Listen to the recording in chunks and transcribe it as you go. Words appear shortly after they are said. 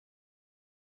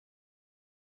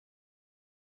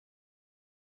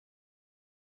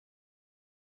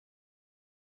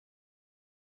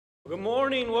Good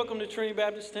morning. Welcome to Trinity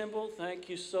Baptist Temple. Thank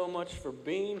you so much for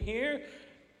being here.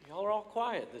 Y'all are all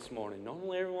quiet this morning.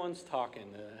 Normally everyone's talking.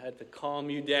 I had to calm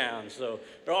you down. So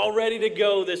they're all ready to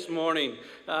go this morning.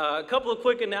 A couple of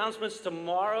quick announcements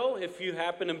tomorrow. If you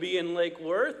happen to be in Lake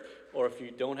Worth, or if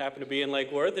you don't happen to be in Lake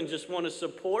Worth and just want to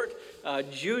support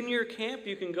junior camp,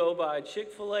 you can go by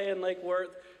Chick-fil-A in Lake Worth.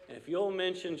 And if you'll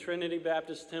mention Trinity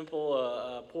Baptist Temple,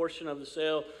 a portion of the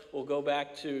sale will go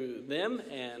back to them.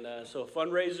 And so a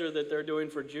fundraiser that they're doing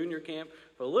for junior camp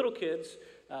for little kids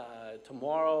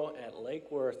tomorrow at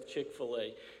Lake Worth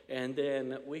Chick-fil-A. And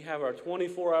then we have our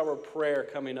 24-hour prayer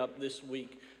coming up this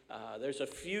week. There's a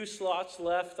few slots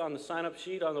left on the sign-up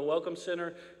sheet on the Welcome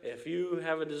Center. If you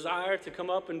have a desire to come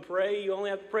up and pray, you only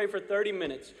have to pray for 30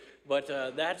 minutes. But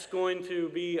that's going to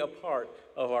be a part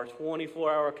of our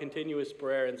 24-hour continuous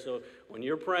prayer. And so when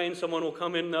you're praying, someone will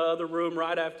come in the other room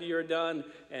right after you're done,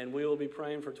 and we will be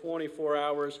praying for 24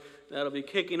 hours. That'll be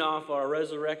kicking off our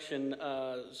resurrection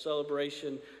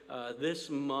celebration this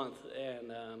month.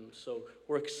 And so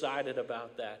we're excited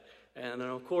about that. And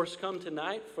of course, come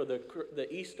tonight for the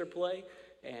Easter play.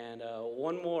 And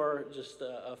one more just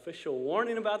official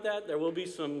warning about that. There will be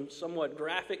some somewhat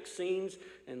graphic scenes.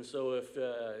 And so if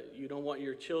you don't want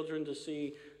your children to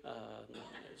see,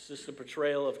 it's just a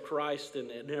portrayal of Christ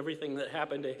and everything that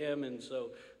happened to him. And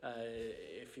so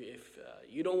if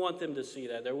you don't want them to see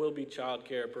that, there will be child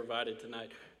care provided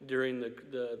tonight during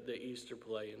the Easter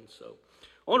play. And so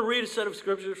I want to read a set of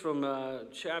scriptures from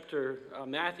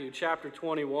Matthew chapter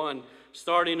 21,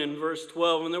 starting in verse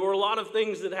 12. And there were a lot of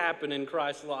things that happened in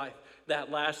Christ's life that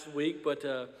last week, but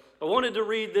I wanted to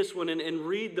read this one and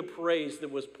read the praise that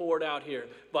was poured out here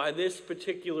by this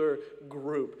particular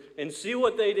group and see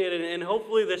what they did. And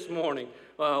hopefully this morning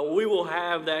we will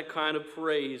have that kind of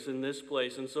praise in this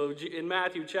place. And so in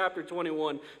Matthew chapter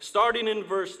 21, starting in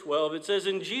verse 12, it says,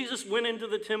 "And Jesus went into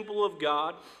the temple of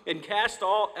God and cast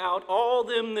out all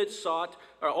them that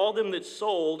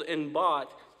sold and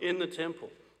bought in the temple.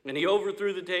 And he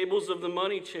overthrew the tables of the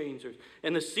money changers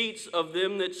and the seats of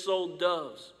them that sold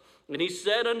doves. And he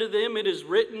said unto them, It is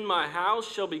written, My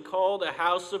house shall be called a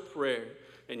house of prayer,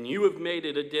 and you have made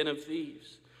it a den of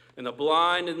thieves. And the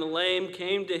blind and the lame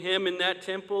came to him in that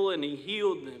temple, and he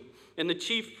healed them. And the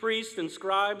chief priests and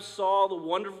scribes saw the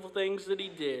wonderful things that he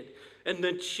did, and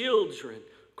the children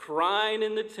crying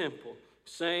in the temple,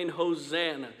 saying,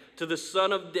 Hosanna to the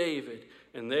Son of David.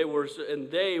 And they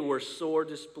were sore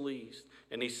displeased.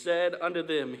 And he said unto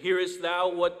them, Hearest thou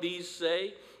what these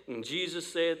say? And Jesus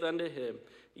saith unto him,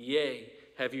 Yea,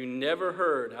 have you never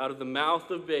heard out of the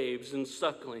mouth of babes and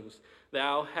sucklings,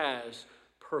 thou hast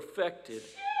perfected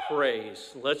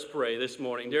praise." Let's pray this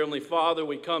morning. Dear Heavenly Father,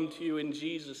 we come to you in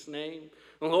Jesus' name.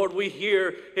 And Lord, we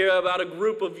hear about a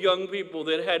group of young people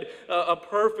that had a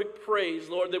perfect praise,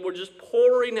 Lord, that were just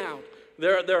pouring out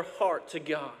their heart to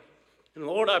God. And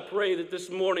Lord, I pray that this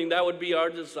morning that would be our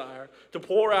desire, to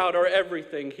pour out our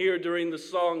everything here during the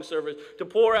song service, to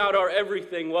pour out our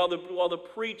everything while the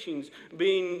preaching's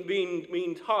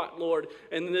being taught, Lord.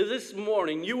 And this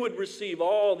morning you would receive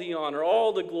all the honor,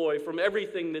 all the glory from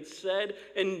everything that's said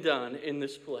and done in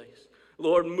this place.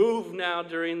 Lord, move now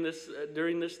during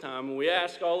this time. And we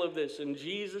ask all of this in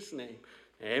Jesus' name.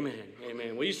 Amen.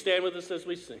 Amen. Will you stand with us as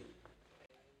we sing?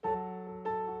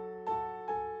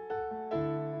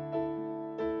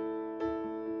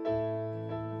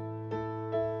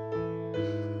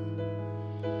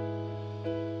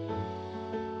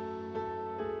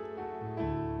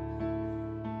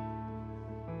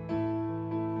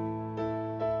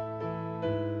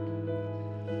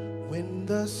 When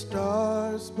the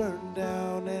stars burn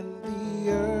down and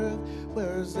the earth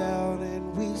wears out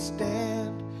and we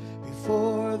stand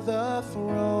before the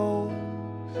throne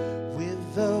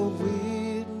with the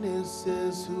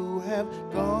witnesses who have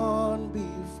gone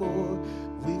before,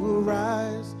 we will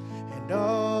rise and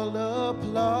all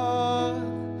applaud,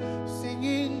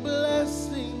 singing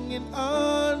blessing and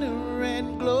honor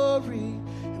and glory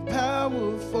and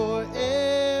power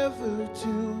forever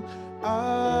to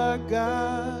our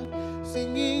God.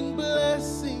 Singing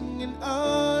blessing and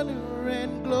honor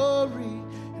and glory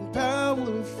and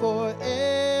power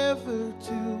forever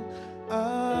to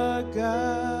our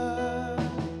God.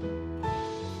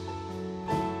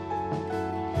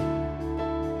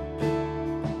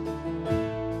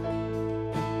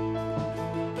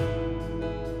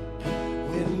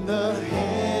 When the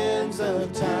hands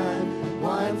of time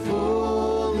wind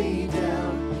fully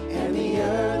down and the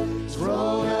earth is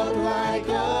rolled up like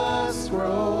a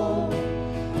scroll,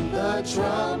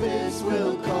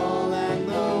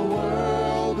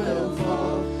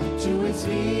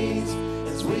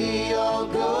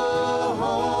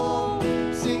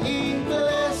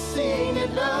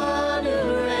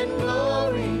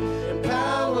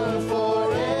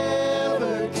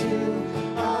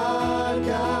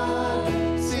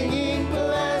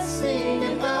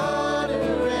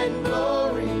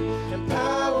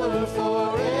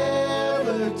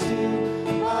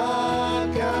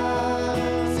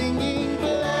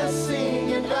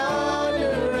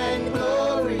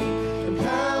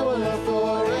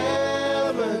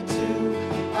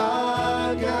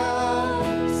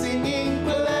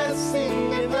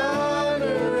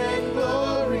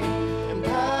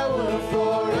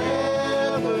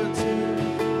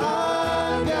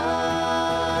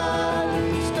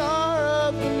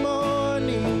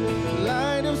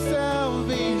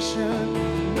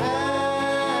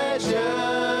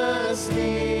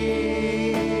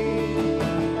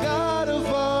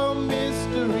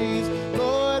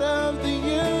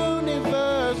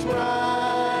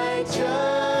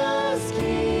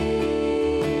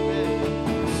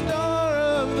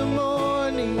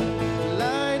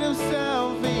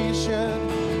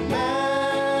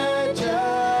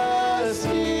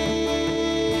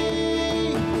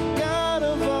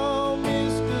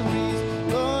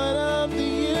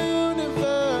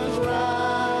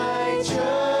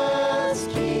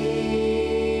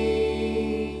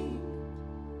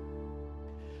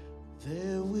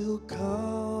 There will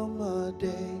come a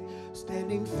day,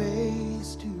 standing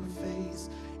face to face.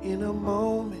 In a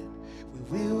moment,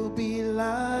 we will be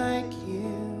like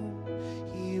him.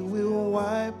 He will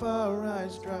wipe our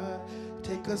eyes dry,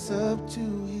 take us up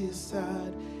to his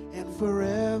side, and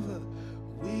forever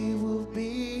we will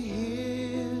be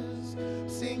his.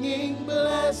 Singing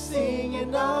blessing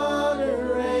and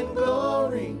honor and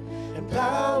glory and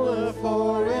power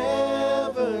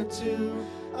forever to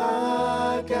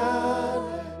our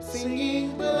God.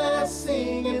 Singing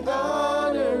blessing and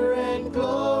honor and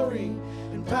glory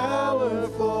and power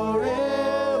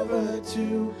forever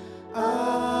to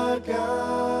our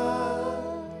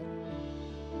God.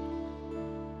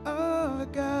 Our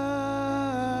God.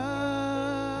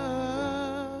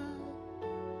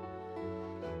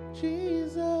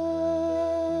 Jesus.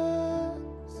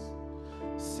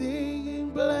 Singing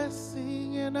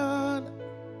blessing and honor,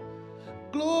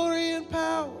 glory and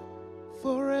power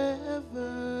forever.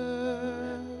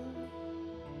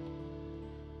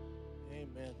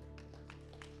 Amen.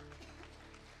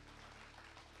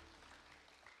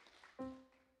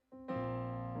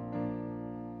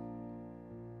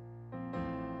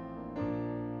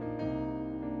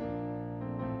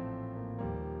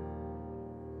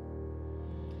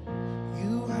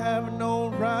 You have no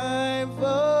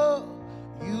rival,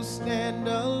 you stand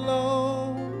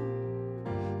alone.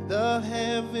 The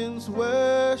heavens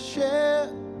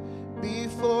worship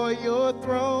before your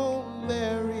throne.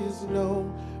 There is no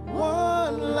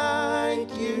one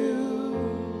like you.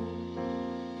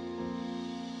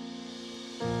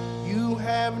 You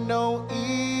have no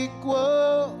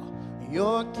equal,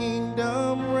 your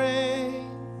kingdom reigns.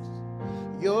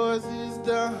 Yours is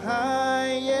the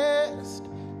highest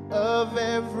of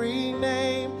every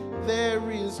name.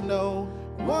 There is no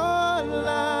one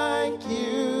like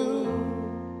you.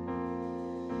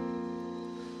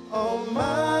 Almighty,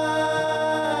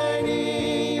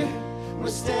 we're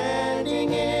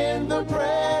standing in the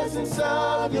presence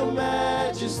of your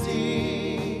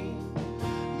majesty.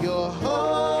 You're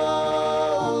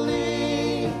holy,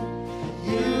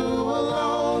 you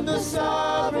alone, the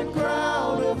sovereign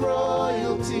crown of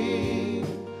royalty.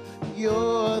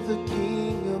 You're the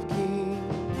King of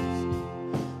kings,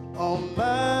 Almighty.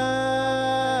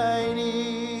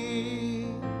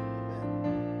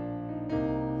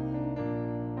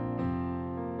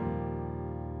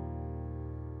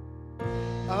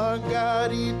 Our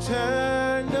God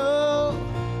eternal,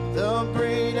 the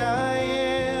great I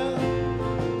am,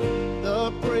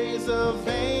 the praise of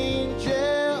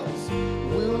angels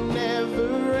will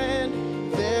never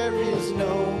end. There is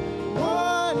no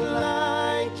one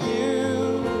like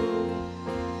you.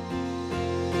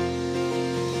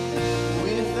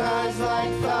 With eyes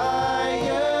like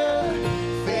fire,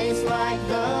 face like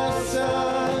the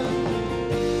sun,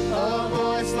 a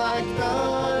voice like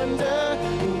thunder,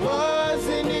 who was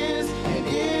and is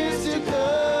to come.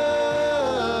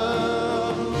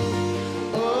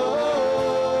 Oh,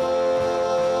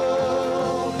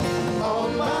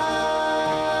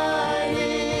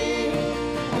 Almighty,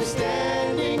 we're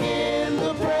standing in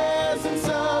the presence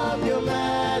of your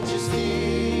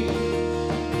majesty.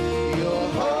 You're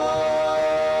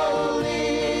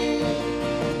holy,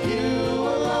 you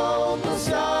alone, the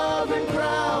sovereign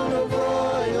crown of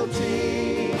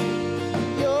royalty.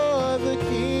 You're the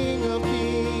King of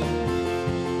kings,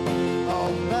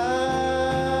 Almighty.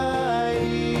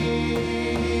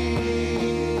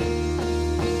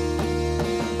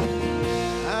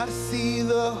 I see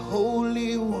the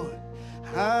Holy One,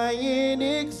 high and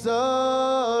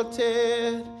exalted.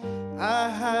 I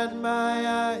hide my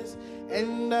eyes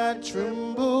and I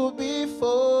tremble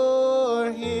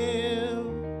before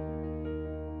him.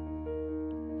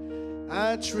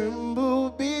 I tremble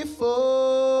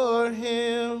before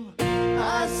him.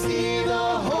 I see the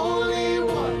Holy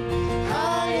One,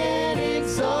 high and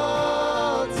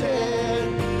exalted.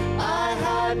 I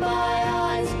hide my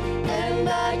eyes and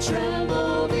I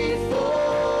tremble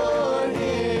before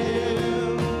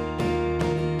him.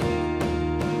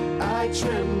 I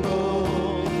tremble.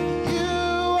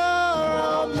 You are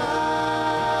almighty.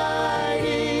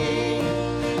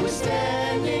 We're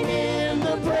standing in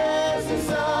the presence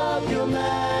of your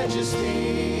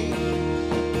majesty.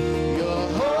 You're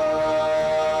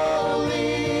holy,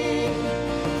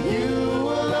 you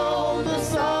alone, the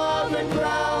sovereign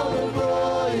crown of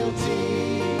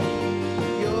royalty.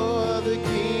 You're the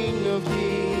King of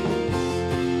kings,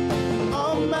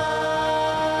 Almighty.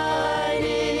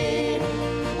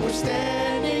 We're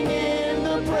standing in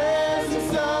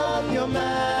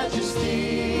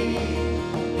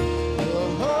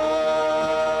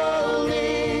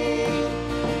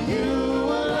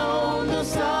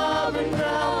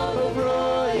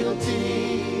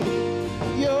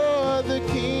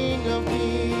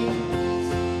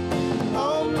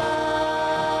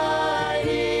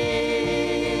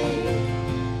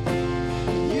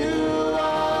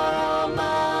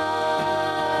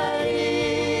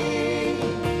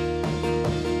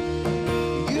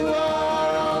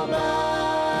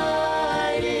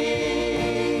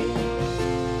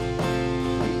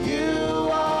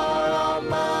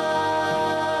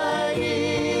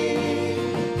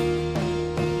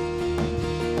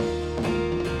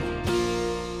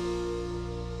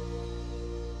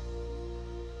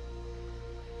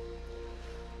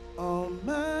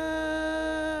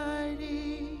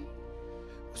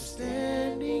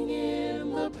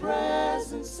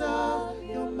presence of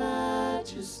your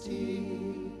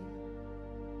majesty.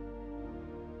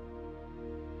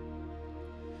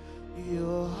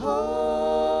 You're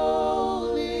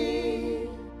holy,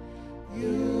 you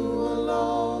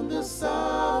alone, the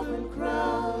sovereign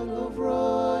crown of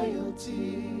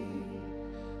royalty.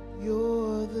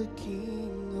 You're the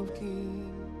King of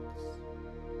kings,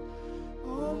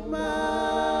 almighty.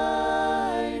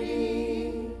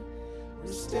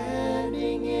 We're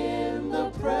standing in the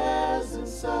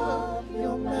presence of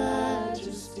your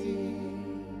majesty.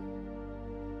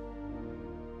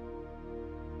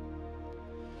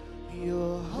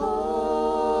 You're holy,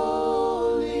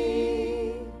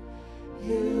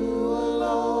 you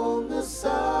alone, the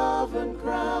sovereign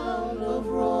crown of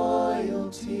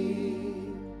royalty.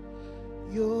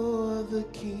 You're the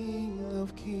King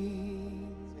of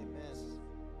kings. Amen.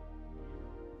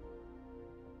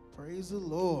 Praise the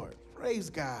Lord. Praise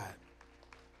God.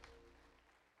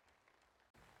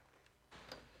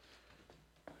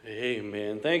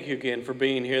 Amen. Thank you again for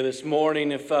being here this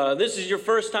morning. If this is your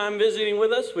first time visiting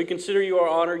with us, we consider you our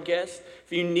honored guest.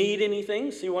 If you need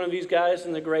anything, see one of these guys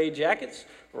in the gray jackets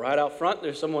right out front.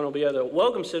 There's someone who will be at the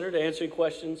Welcome Center to answer your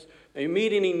questions and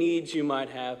meet any needs you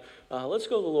might have. Let's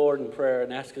go to the Lord in prayer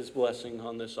and ask His blessing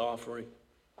on this offering.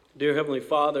 Dear Heavenly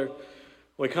Father,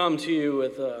 we come to you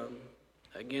with,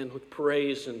 again, with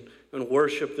praise and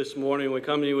worship this morning. We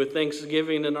come to you with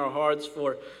thanksgiving in our hearts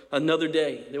for another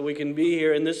day that we can be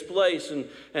here in this place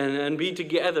and be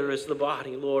together as the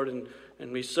body, Lord,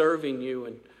 and be serving you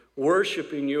and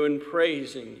worshiping you and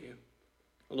praising you.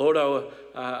 Lord,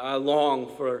 I long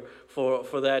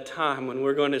for that time when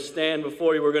we're going to stand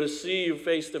before you. We're going to see you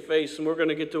face to face, and we're going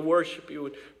to get to worship you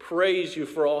and praise you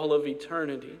for all of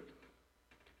eternity.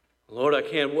 Lord, I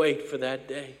can't wait for that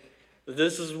day.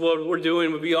 This is what we're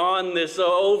doing beyond this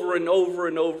over and over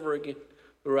and over again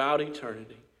throughout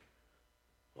eternity.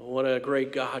 Oh, what a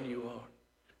great God you are.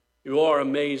 You are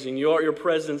amazing. Your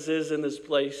presence is in this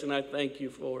place, and I thank you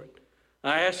for it.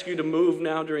 I ask you to move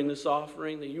now during this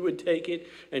offering, that you would take it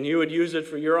and you would use it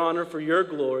for your honor, for your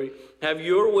glory. Have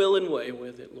your will and way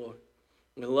with it, Lord.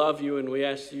 We love you, and we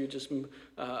ask you just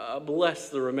bless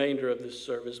the remainder of this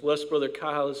service. Bless Brother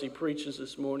Kyle as he preaches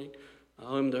this morning.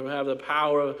 Allow him to have the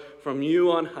power from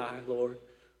you on high, Lord.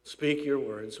 Speak your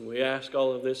words, and we ask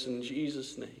all of this in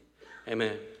Jesus' name.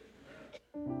 Amen.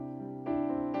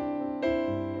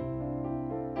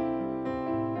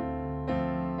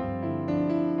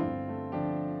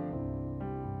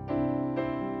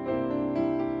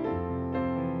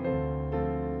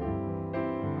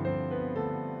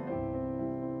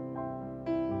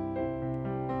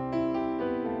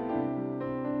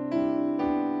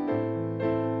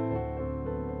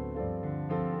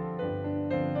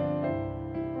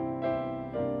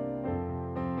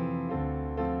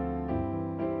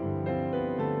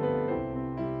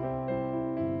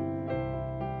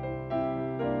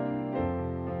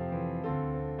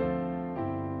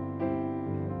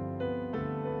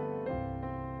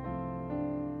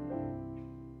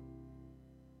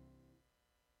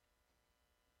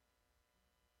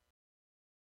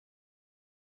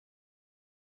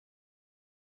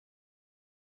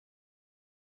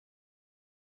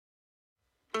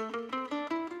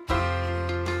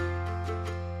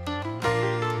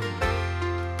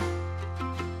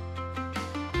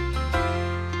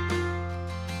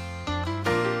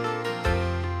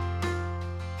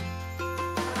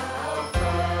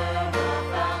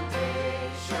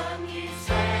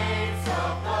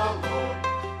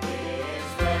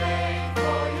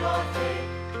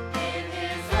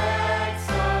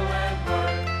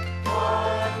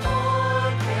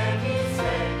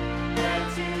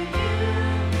 To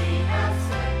you we have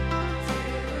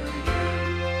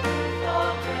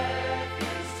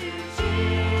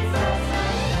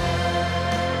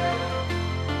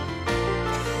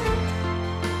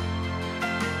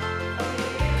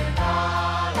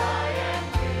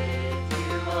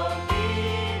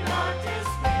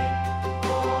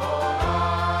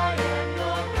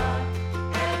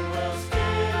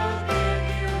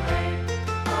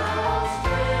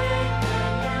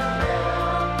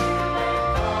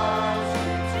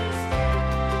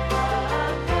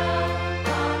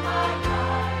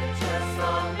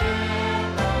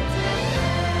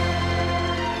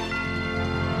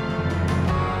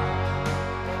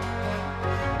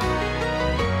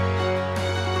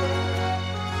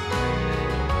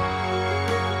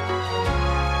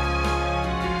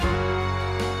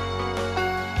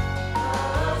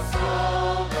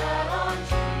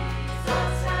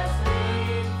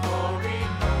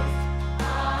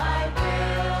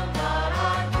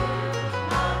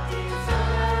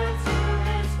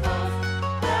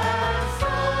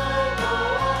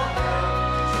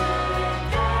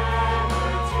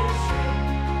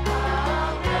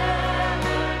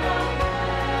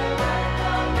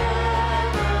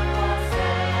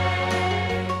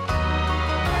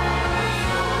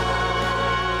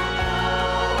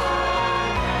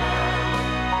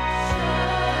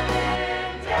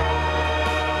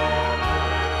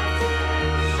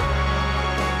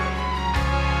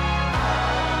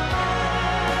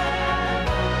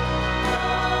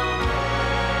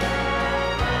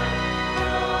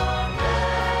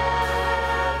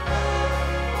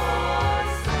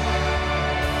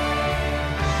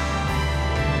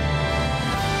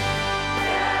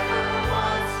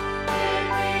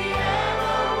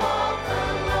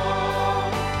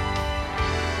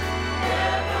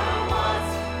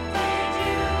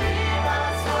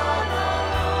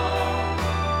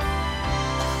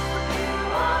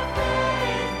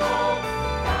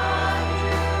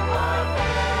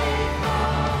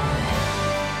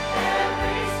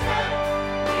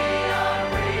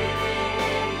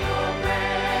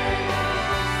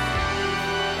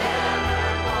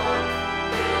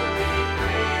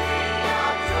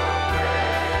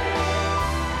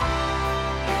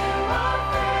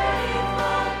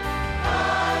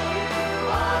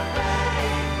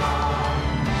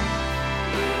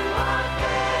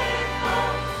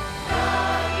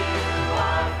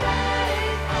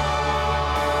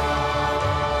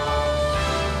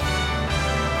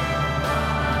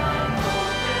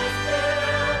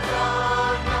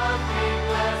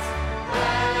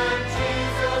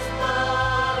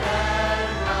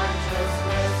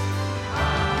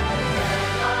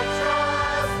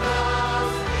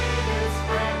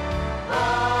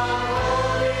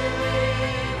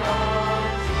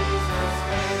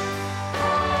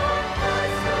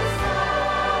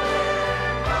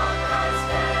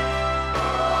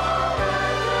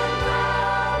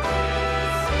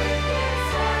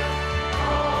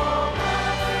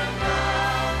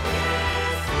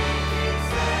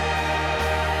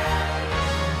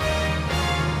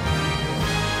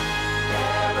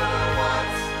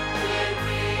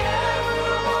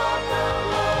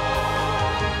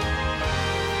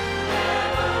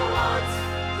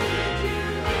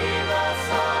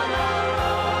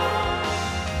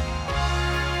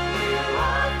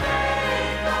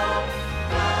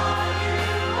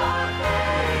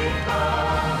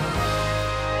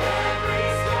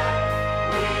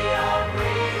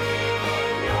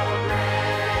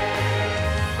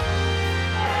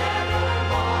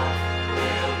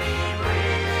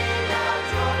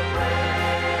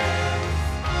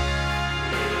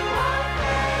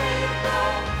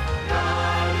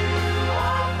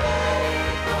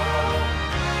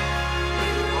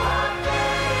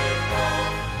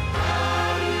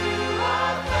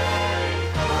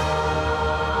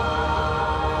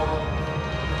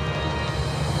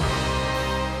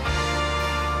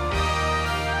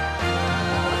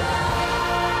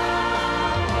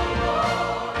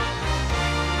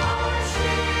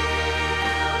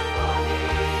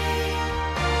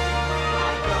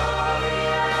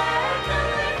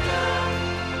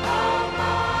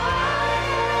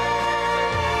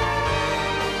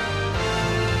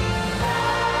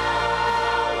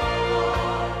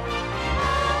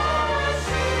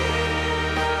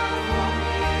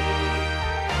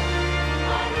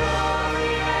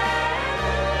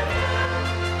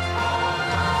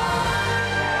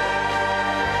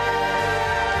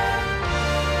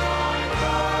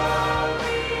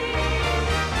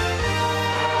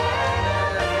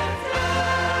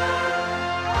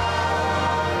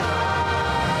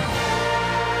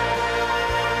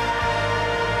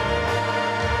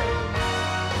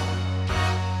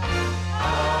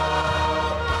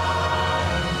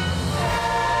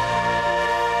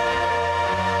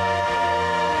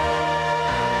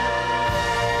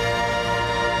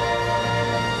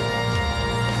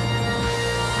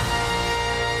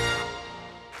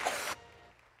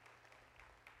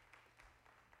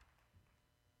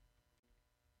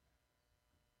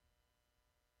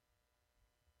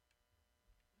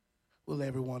Will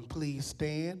everyone please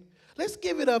stand? Let's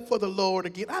give it up for the Lord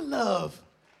again. I love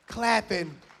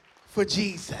clapping for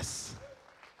Jesus.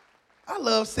 I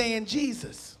love saying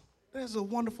Jesus. That's a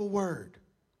wonderful word.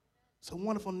 It's a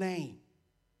wonderful name.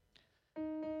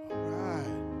 All right,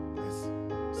 let's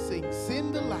sing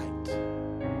Send the Light.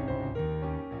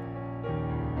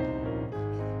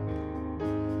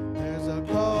 There's a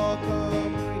call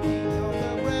come ringing on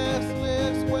the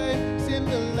restless way. Send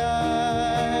the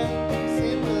light,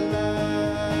 send the light.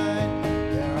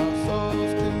 There are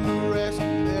souls to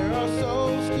rescue, there are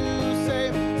souls to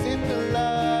save. Send the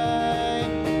light,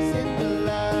 send the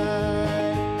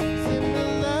light, send the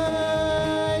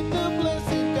light. The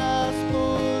blessed gospel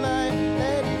light,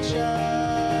 let it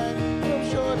shine from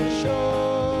shore to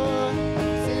shore.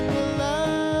 Send the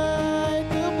light,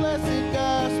 the blessed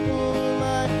gospel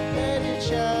light, let it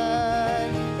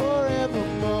shine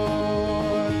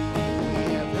forevermore. We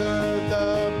have heard the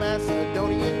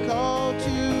Macedonian call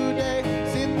today.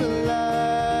 Send the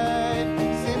light,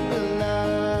 send the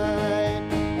light.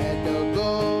 And the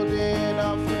golden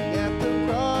offering at the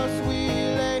cross we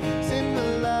lay. Send the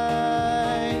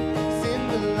light, send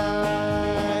the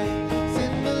light,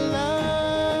 send the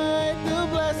light. The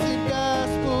blessed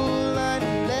gospel light,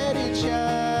 let it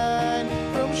shine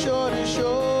from shore to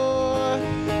shore.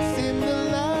 Send the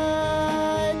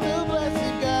light, the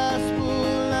blessed gospel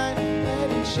light, let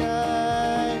it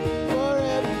shine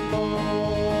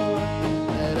forevermore.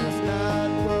 Let us not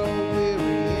grow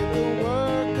weary in the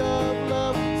work of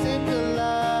love. Send the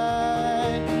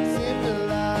light, send the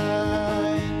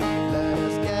light. Let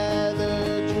us gather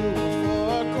jewels for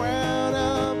a crown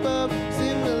above.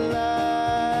 Send the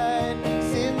light,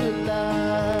 send the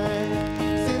light,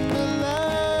 send the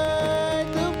light.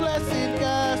 The blessed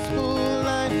gospel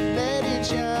light, let it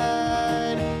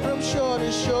shine from shore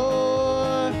to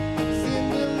shore. Send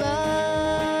the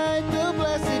light, the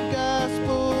blessed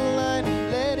gospel light,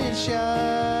 let it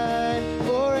shine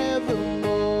forevermore.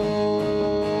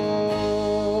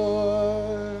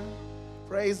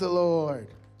 Praise the Lord.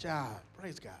 Job.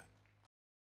 Praise God.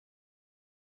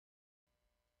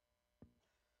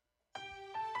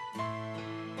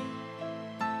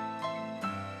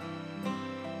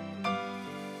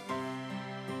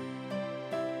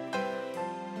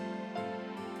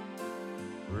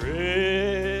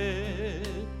 Red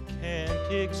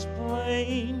can't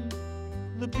explain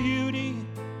the beauty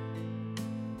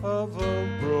of a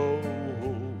rose.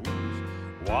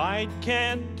 White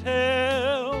can't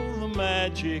tell the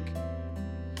magic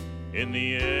in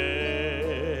the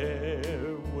air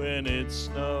when it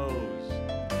snows.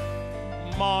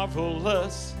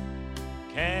 Marvelous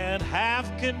can't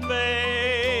half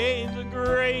convey the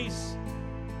grace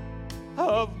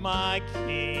of my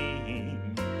King.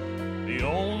 The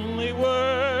only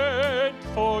word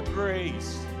for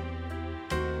grace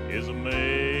is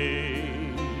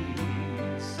amazing.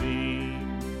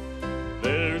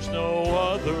 There's no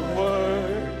other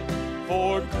word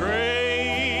for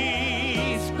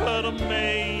grace but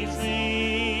amazing.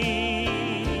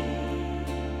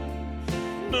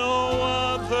 No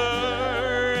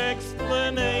other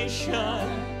explanation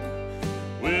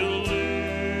will do.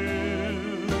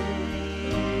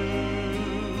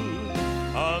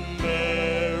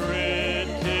 Unmerited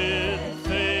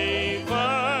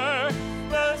favor,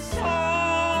 the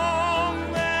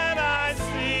song that I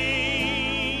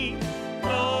sing.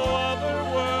 No other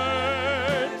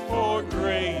word for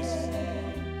grace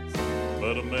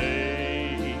but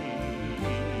amazing.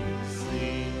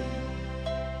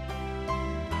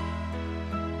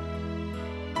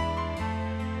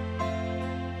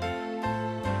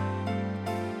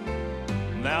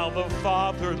 Now the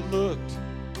Father looked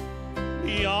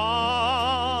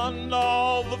beyond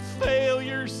all the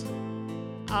failures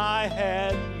I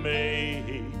had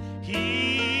made.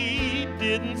 He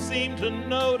didn't seem to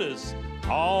notice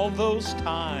all those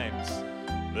times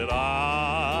that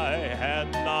I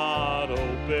had not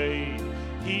obeyed.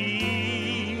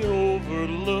 He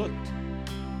overlooked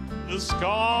the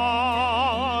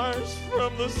scars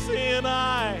from the sin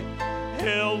I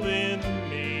held in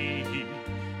me,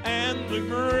 and the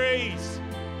grace,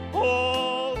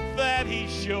 oh, that he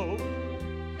showed,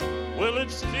 well, it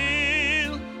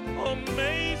still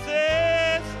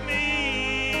amazes me.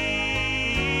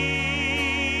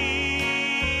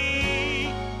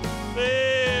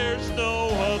 There's no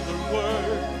other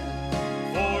word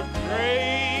for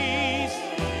grace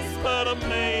but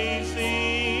amazing.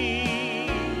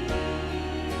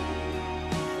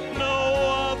 No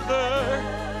other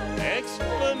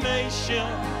explanation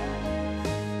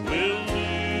will do.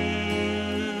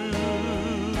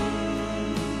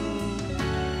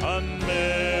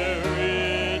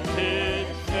 Unmerited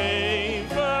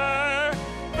favor,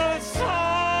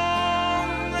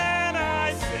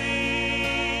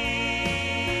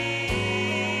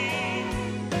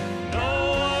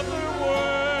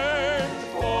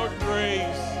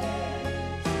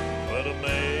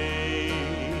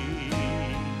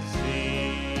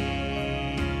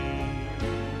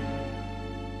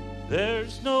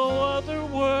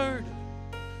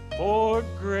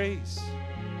 grace,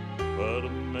 but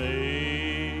amazing.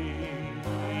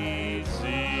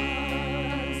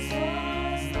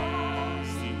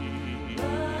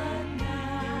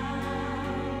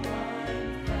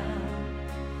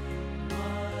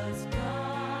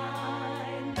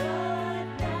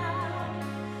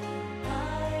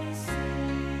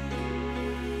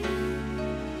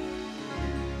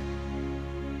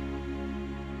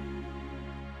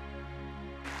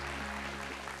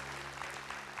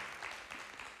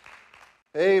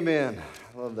 Amen.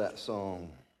 I love that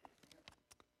song.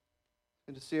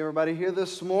 Good to see everybody here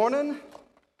this morning.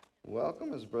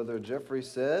 Welcome, as Brother Jeffrey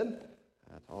said,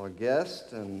 to all our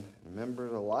guests and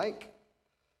members alike.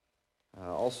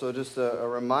 Also, just a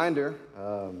reminder,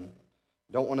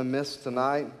 don't want to miss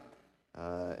tonight.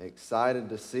 Excited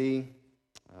to see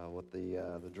what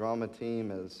the drama team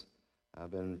has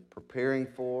been preparing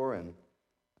for, and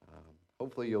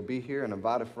hopefully you'll be here and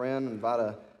invite a friend,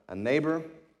 invite a neighbor,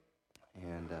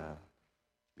 and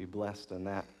be blessed in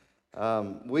that.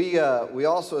 We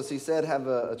also, as he said, have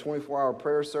a 24-hour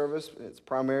prayer service. It's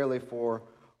primarily for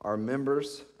our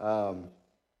members, but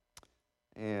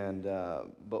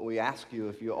we ask you,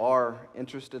 if you are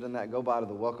interested in that, go by to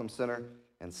the Welcome Center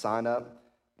and sign up.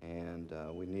 And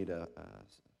we need a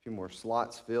few more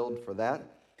slots filled for that,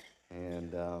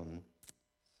 and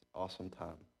awesome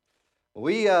time.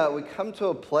 We come to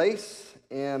a place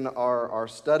in our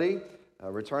study,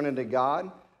 returning to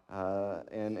God,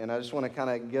 and I just want to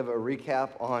kind of give a recap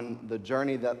on the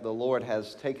journey that the Lord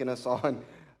has taken us on,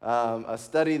 a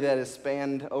study that has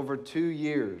spanned over 2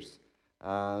 years,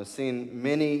 seen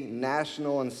many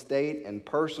national and state and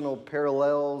personal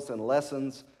parallels and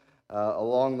lessons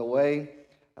along the way.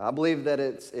 I believe that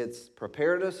it's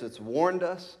prepared us, it's warned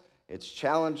us, it's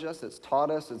challenged us, it's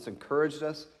taught us, it's encouraged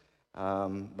us,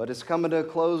 but it's coming to a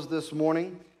close this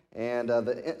morning. And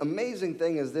the amazing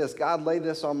thing is this: God laid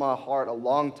this on my heart a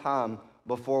long time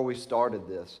before we started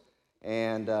this.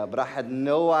 But I had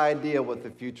no idea what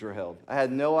the future held. I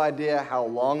had no idea how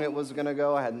long it was going to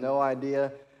go. I had no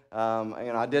idea.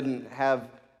 I didn't have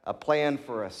a plan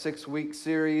for a 6-week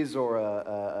series or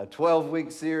a 12-week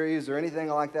series or anything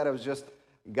like that. It was just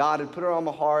God had put it on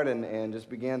my heart, and just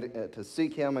began to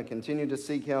seek Him and continue to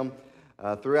seek Him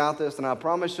throughout this. And I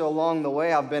promise you, along the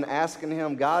way, I've been asking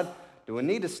Him, God, do we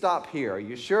need to stop here? Are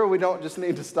you sure we don't just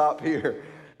need to stop here?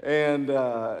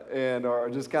 Or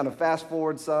just kind of fast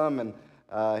forward some, and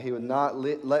He would not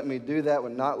let me do that,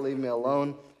 would not leave me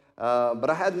alone. But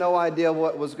I had no idea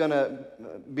what was going to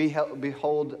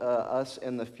behold us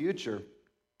in the future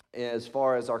as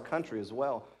far as our country as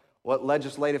well. What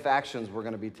legislative actions were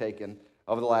going to be taken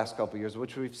over the last couple of years,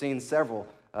 which we've seen several,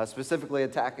 specifically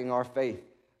attacking our faith.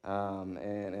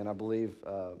 And I believe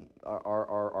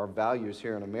our values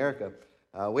here in America.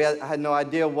 I had no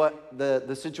idea what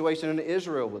the situation in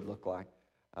Israel would look like.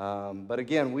 But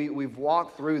again, we've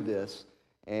walked through this,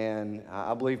 and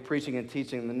I believe preaching and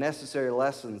teaching the necessary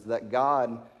lessons that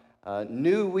God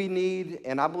knew we need,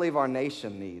 and I believe our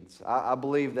nation needs. I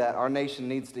believe that our nation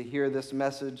needs to hear this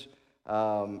message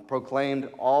proclaimed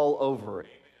all over it.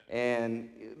 And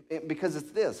because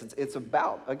it's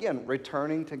about, again,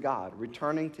 returning to God,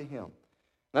 returning to Him.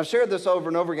 And I've shared this over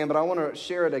and over again, but I want to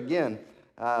share it again.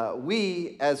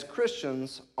 We as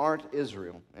Christians aren't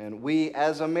Israel, and we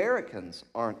as Americans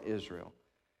aren't Israel.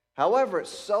 However, it's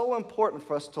so important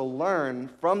for us to learn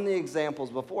from the examples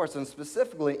before us, and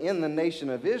specifically in the nation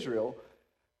of Israel,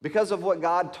 because of what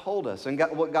God told us and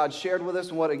what God shared with us,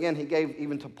 and what, again, He gave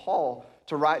even to Paul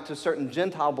to write to certain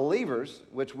Gentile believers,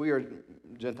 which we are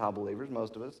Gentile believers,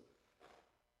 most of us.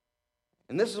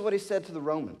 And this is what he said to the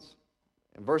Romans.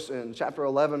 In chapter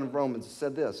 11 of Romans, it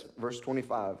said this, verse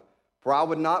 25, "For I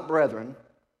would not, brethren,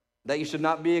 that you should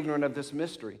not be ignorant of this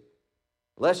mystery,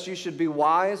 lest you should be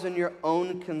wise in your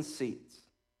own conceits,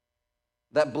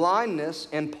 that blindness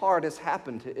in part has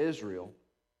happened to Israel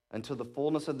until the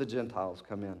fullness of the Gentiles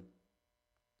come in.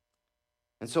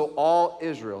 And so all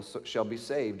Israel shall be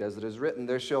saved, as it is written,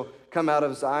 there shall come out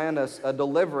of Zion a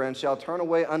deliverer, and shall turn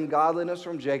away ungodliness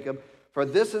from Jacob. For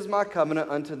this is my covenant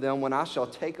unto them, when I shall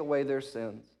take away their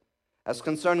sins. As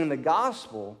concerning the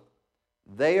gospel,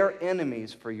 they are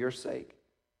enemies for your sake.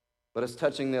 But as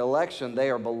touching the election,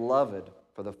 they are beloved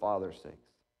for the Father's sake.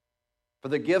 For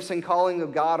the gifts and calling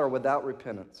of God are without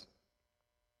repentance.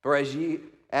 For as ye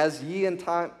in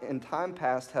time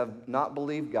past have not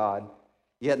believed God,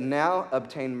 yet now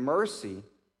obtain mercy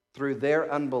through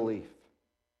their unbelief.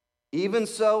 Even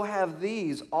so have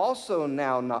these also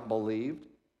now not believed,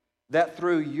 that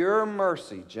through your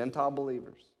mercy, Gentile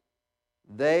believers,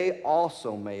 they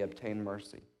also may obtain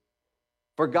mercy.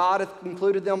 For God hath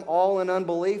concluded them all in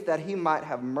unbelief, that He might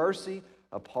have mercy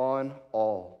upon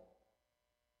all.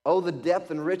 Oh, the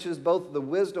depth and riches, both of the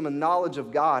wisdom and knowledge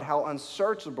of God, how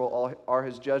unsearchable are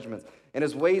his judgments, and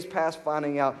his ways past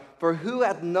finding out. For who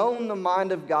hath known the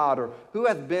mind of God, or who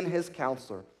hath been his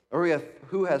counselor, or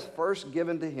who has first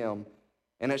given to him,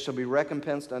 and it shall be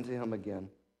recompensed unto him again?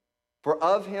 For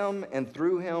of him, and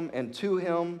through him, and to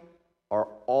him are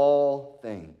all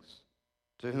things,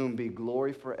 to whom be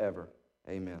glory forever.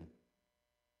 Amen.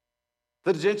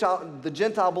 The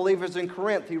Gentile believers in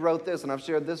Corinth, he wrote this, and I've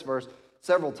shared this verse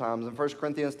several times in 1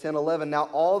 Corinthians 10:11. Now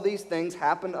all these things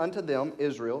happened unto them,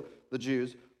 Israel, the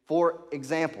Jews, for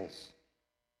examples,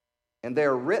 and they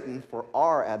are written for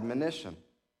our admonition.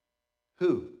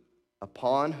 Who?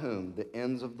 Upon whom the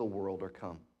ends of the world are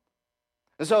come.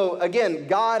 And so, again,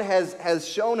 God has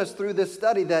shown us through this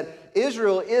study that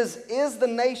Israel is the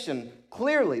nation,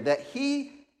 clearly, that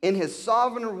he, in his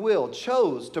sovereign will,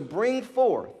 chose to bring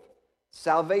forth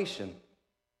salvation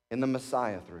in the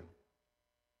Messiah through.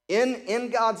 In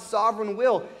God's sovereign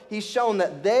will, he's shown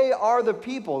that they are the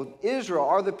people, Israel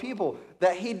are the people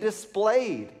that he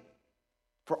displayed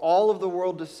for all of the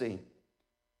world to see.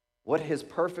 What his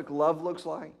perfect love looks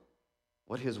like,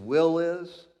 what his will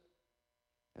is.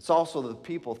 It's also the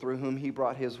people through whom he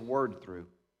brought his word through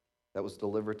that was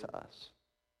delivered to us.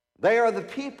 They are the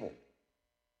people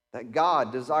that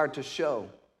God desired to show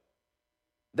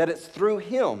that it's through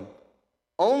him,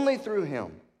 only through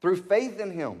him, through faith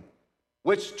in him,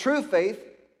 which true faith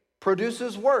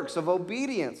produces works of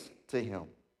obedience to him.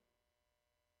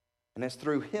 And it's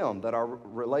through him that our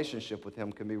relationship with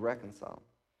him can be reconciled.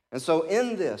 And so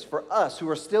in this, for us who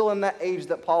are still in that age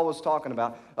that Paul was talking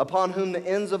about, upon whom the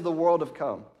ends of the world have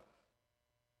come,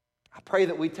 I pray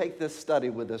that we take this study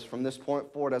with us from this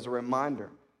point forward as a reminder,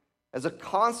 as a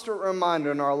constant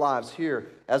reminder in our lives here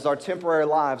as our temporary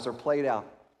lives are played out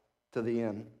to the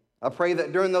end. I pray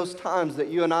that during those times that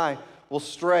you and I will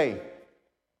stray,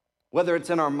 whether it's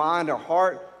in our mind, our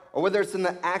heart, or whether it's in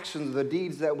the actions, the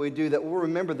deeds that we do, that we'll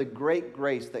remember the great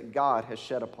grace that God has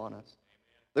shed upon us,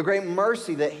 the great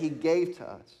mercy that he gave to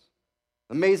us,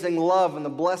 the amazing love and the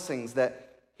blessings that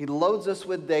he loads us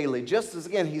with daily, just as,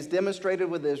 again, he's demonstrated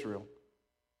with Israel.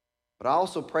 But I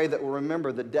also pray that we'll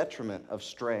remember the detriment of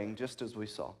straying, just as we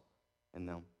saw in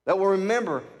them. That we'll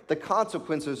remember the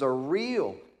consequences are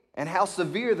real and how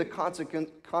severe the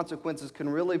consequences can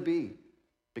really be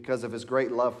because of his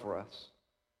great love for us.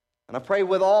 And I pray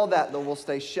with all that we'll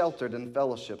stay sheltered in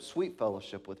fellowship, sweet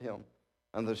fellowship with him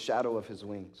under the shadow of his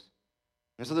wings.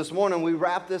 And so this morning we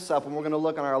wrap this up and we're going to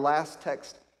look on our last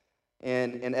text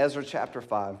in Ezra chapter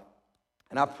 5.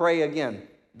 And I pray again,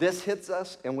 this hits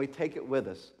us and we take it with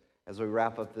us as we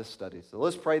wrap up this study. So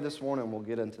let's pray this morning and we'll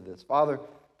get into this. Father,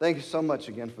 thank you so much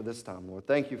again for this time, Lord.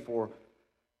 Thank you for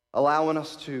allowing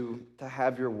us to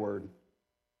have your word.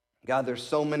 God, there's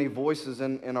so many voices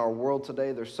in our world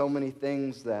today. There's so many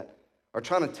things that are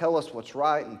trying to tell us what's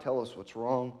right and tell us what's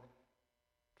wrong,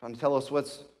 trying to tell us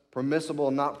what's permissible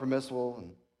and not permissible.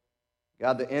 And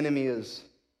God, the enemy is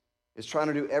trying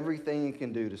to do everything he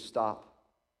can do to stop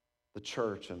the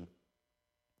church and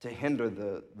to hinder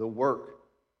the work,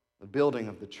 the building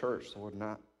of the church, Lord.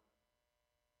 Not.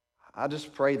 I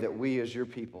just pray that we as your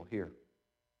people here,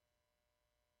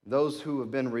 those who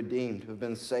have been redeemed, who have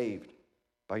been saved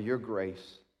by your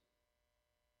grace,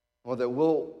 Lord, that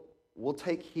we'll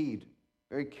take heed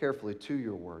very carefully to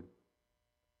your word.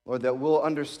 Lord, that we'll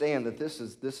understand that this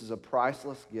is a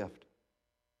priceless gift.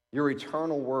 Your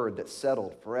eternal word that's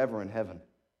settled forever in heaven.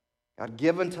 God,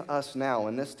 given to us now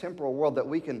in this temporal world that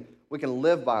we can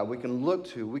live by, we can look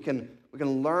to, we can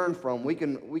learn from, we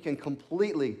can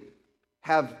completely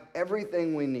have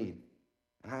everything we need.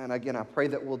 And again, I pray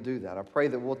that we'll do that. I pray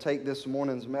that we'll take this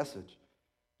morning's message.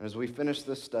 And as we finish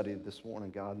this study this morning,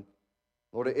 God,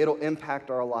 Lord, it'll impact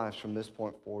our lives from this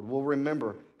point forward. We'll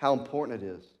remember how important it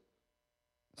is.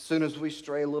 As soon as we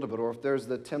stray a little bit, or if there's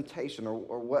the temptation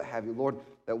or what have you, Lord,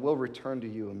 that we'll return to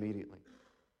you immediately.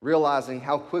 Realizing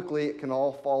how quickly it can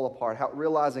all fall apart,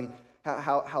 realizing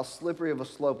how slippery of a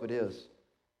slope it is,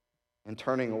 and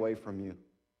turning away from you.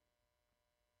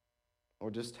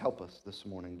 Lord, just help us this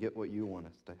morning, get what you want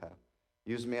us to have.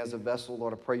 Use me as a vessel,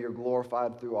 Lord. I pray you're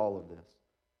glorified through all of this.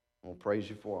 And we'll praise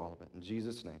you for all of it. In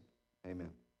Jesus' name, amen.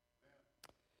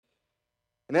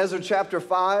 In Ezra chapter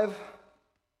 5,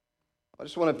 I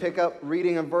just want to pick up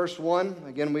reading in verse 1.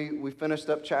 Again, we finished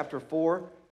up chapter 4. It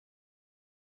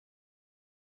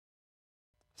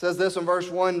says this in verse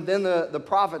 1, Then the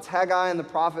prophets Haggai and the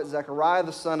prophet Zechariah,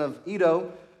 the son of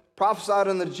Iddo, prophesied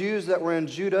unto the Jews that were in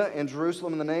Judah and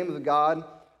Jerusalem in the name of the God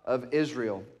of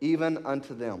Israel, even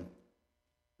unto them.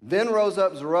 Then rose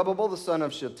up Zerubbabel the son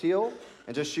of Shealtiel,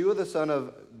 and Jeshua the son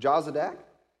of Jozadak,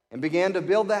 and began to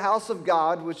build the house of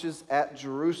God, which is at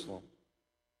Jerusalem.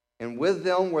 And with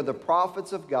them were the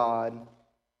prophets of God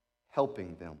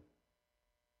helping them.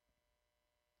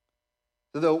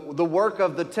 So the work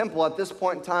of the temple at this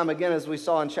point in time, again, as we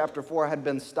saw in chapter 4, had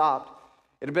been stopped.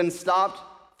 It had been stopped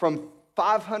from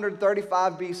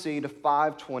 535 BC to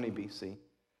 520 BC.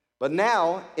 But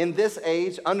now, in this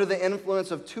age, under the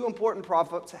influence of two important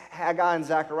prophets, Haggai and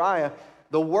Zechariah,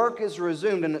 the work is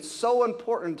resumed. And it's so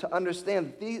important to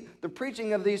understand that the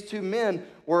preaching of these two men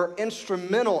were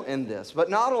instrumental in this. But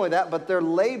not only that, but their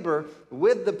labor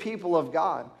with the people of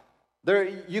God.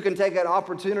 You can take an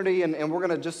opportunity, and we're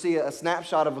going to just see a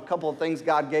snapshot of a couple of things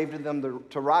God gave to them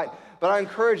to write. But I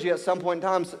encourage you at some point in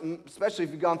time, especially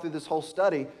if you've gone through this whole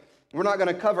study, we're not going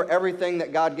to cover everything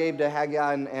that God gave to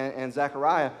Haggai and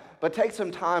Zechariah, but take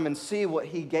some time and see what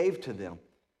he gave to them.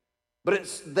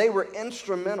 But they were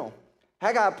instrumental.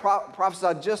 Haggai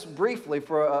prophesied just briefly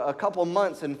for a couple of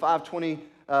months in 520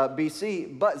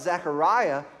 BC, but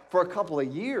Zechariah, for a couple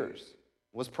of years,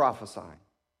 was prophesying.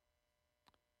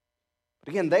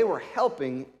 But again, they were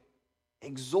helping,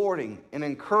 exhorting, and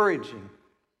encouraging,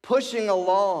 pushing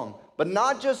along, but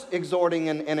not just exhorting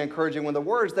and encouraging with the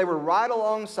words. They were right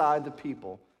alongside the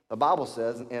people, the Bible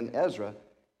says in Ezra,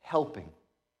 helping.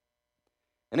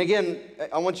 And again,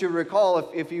 I want you to recall,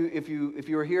 if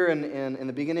you were here in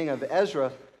the beginning of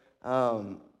Ezra,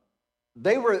 the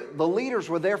leaders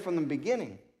were there from the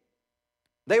beginning.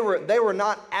 They were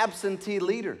not absentee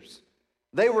leaders.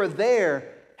 They were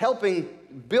there helping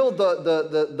build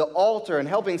the altar and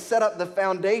helping set up the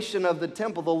foundation of the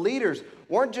temple. The leaders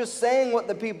weren't just saying what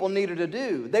the people needed to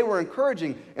do. They were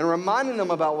encouraging and reminding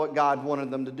them about what God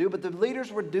wanted them to do, but the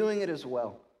leaders were doing it as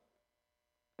well.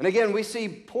 And again, we see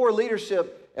poor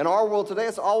leadership in our world today.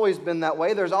 It's always been that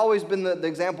way. There's always been the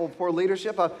example of poor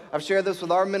leadership. I've shared this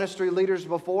with our ministry leaders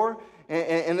before,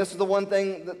 and this is the one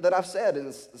thing that I've said. And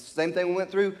it's the same thing we went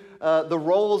through the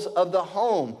roles of the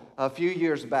home a few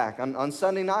years back on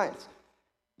Sunday nights.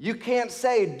 You can't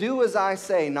say, do as I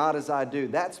say, not as I do.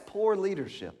 That's poor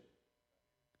leadership.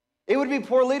 It would be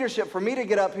poor leadership for me to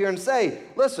get up here and say,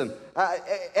 listen,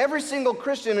 every single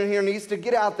Christian in here needs to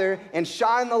get out there and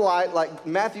shine the light like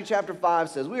Matthew chapter 5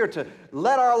 says. We are to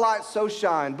let our light so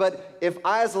shine. But if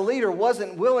I as a leader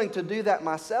wasn't willing to do that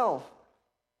myself,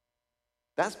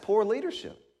 that's poor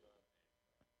leadership.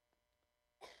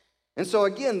 And so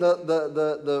again,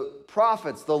 the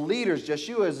prophets, the leaders,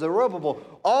 Jeshua, Zerubbabel,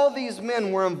 all these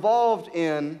men were involved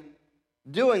in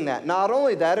doing that. Not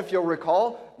only that, if you'll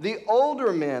recall, the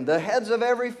older men, the heads of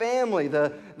every family,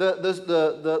 the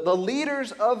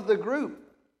leaders of the group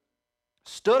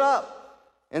stood up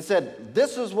and said,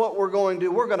 this is what we're going to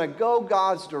do. We're going to go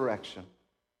God's direction.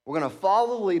 We're going to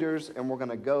follow the leaders, and we're going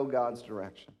to go God's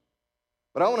direction.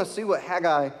 But I want to see what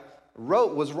Haggai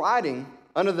was writing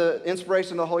under the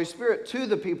inspiration of the Holy Spirit to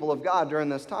the people of God during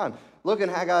this time. Look in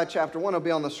Haggai chapter 1. It'll be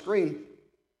on the screen.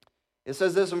 It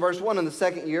says this in verse 1, in the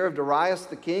 2nd year of Darius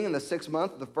the king, in the 6th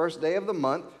month, the 1st day of the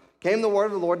month, came the word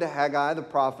of the Lord to Haggai the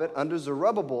prophet unto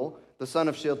Zerubbabel, the son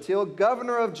of Shealtiel,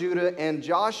 governor of Judah, and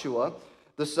Joshua,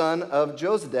 the son of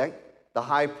Josedek, the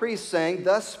high priest, saying,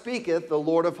 thus speaketh the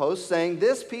Lord of hosts, saying,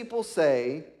 this people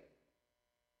say,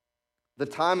 the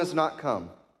time has not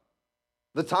come,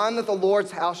 the time that the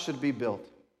Lord's house should be built.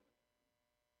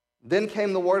 Then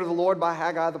came the word of the Lord by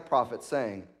Haggai the prophet,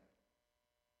 saying,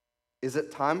 is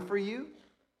it time for you,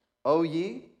 O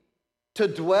ye, to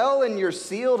dwell in your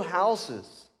sealed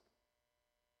houses,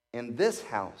 and this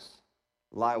house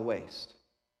lie waste?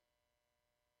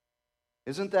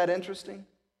 Isn't that interesting?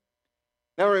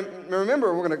 Now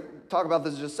remember, we're going to talk about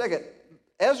this in just a second.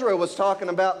 Ezra was talking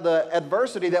about the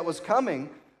adversity that was coming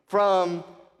from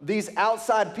these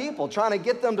outside people, trying to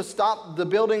get them to stop the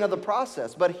building of the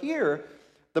process. But here,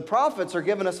 the prophets are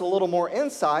giving us a little more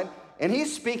insight, and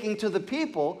he's speaking to the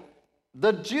people,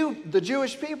 the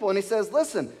Jewish people, and he says,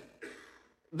 listen,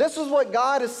 this is what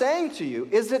God is saying to you.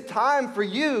 Is it time for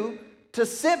you to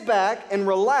sit back and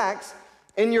relax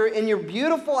in your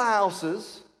beautiful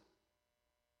houses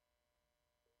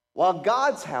while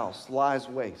God's house lies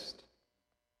waste?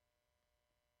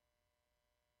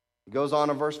 He goes on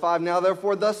in verse 5, now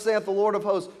therefore thus saith the Lord of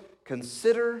hosts,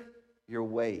 consider your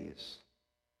ways.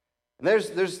 And there's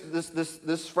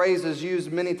this phrase is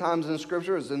used many times in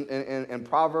Scripture, it's in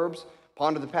Proverbs,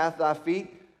 ponder the path of thy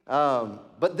feet.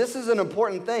 But this is an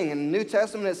important thing. In the New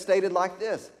Testament, it's stated like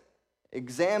this: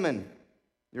 examine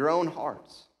your own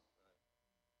hearts.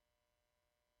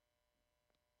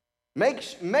 Make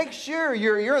sure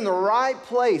you're in the right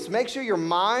place. Make sure your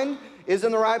mind is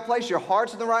in the right place, your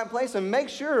heart's in the right place, and make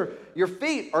sure your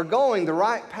feet are going the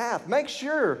right path. Make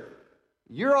sure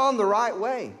you're on the right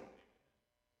way.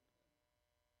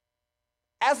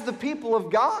 as the people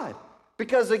of God.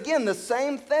 Because again, the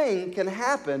same thing can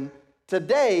happen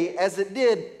today as it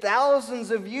did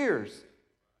thousands of years.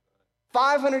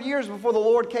 500 years before the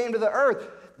Lord came to the earth,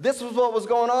 this was what was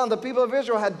going on. The people of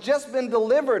Israel had just been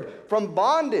delivered from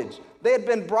bondage. They had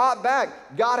been brought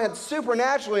back. God had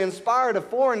supernaturally inspired a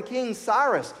foreign king,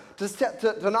 Cyrus,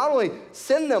 to not only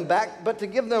send them back, but to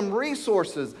give them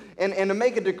resources and to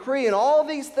make a decree and all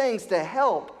these things to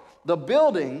help the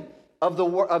building of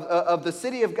the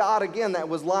city of God again that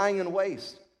was lying in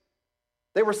waste.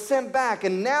 They were sent back,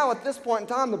 and now at this point in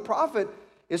time, the prophet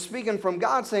is speaking from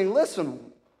God saying, listen,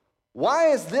 why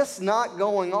is this not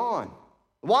going on?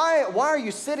 Why are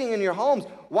you sitting in your homes?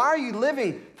 Why are you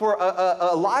living for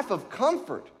a life of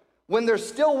comfort when there's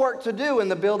still work to do in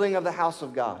the building of the house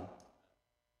of God?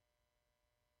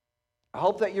 I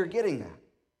hope that you're getting that.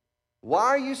 Why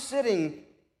are you sitting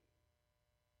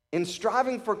in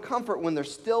striving for comfort when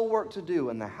there's still work to do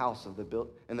in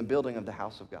the building of the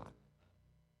house of God?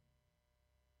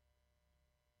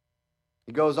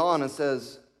 He goes on and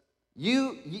says,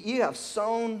 you have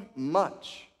sown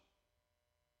much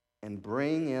and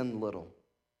bring in little.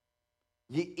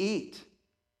 You eat,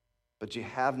 but you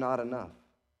have not enough.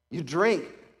 You drink,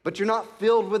 but you're not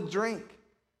filled with drink.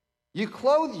 You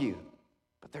clothe you,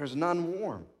 but there's none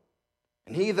warm.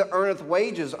 And he that earneth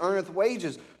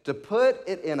wages to put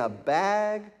it in a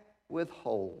bag with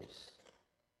holes.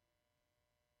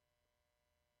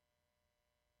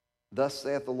 Thus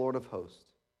saith the Lord of hosts,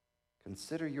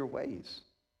 consider your ways.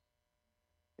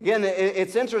 Again,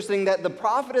 it's interesting that the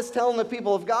prophet is telling the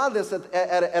people of God this at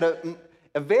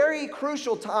a very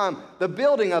crucial time, the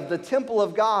building of the temple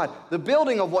of God, the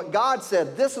building of what God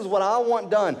said, this is what I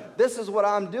want done, this is what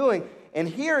I'm doing. And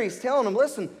here he's telling them,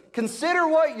 listen, consider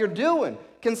what you're doing.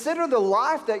 Consider the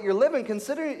life that you're living.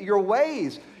 Consider your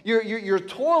ways. You're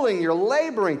toiling, you're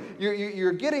laboring,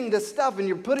 you're getting this stuff and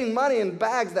you're putting money in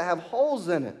bags that have holes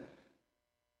in it.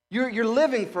 You're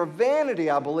living for vanity,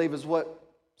 I believe, is what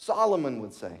Solomon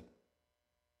would say.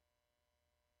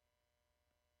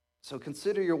 So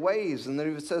consider your ways. And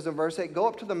then it says in verse 8, go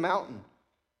up to the mountain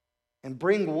and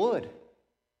bring wood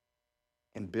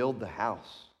and build the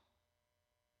house.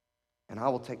 And I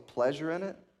will take pleasure in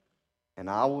it, and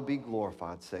I will be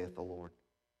glorified, saith the Lord.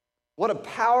 What a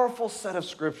powerful set of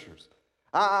scriptures.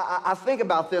 I think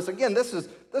about this. Again, this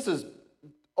is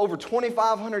over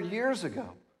 2,500 years ago.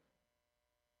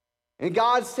 And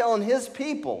God's telling his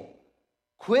people,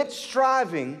 quit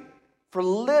striving for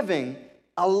living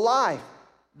a life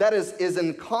that is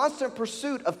in constant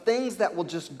pursuit of things that will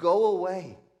just go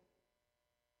away.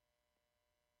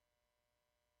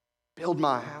 Build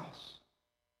my house.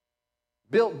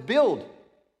 Build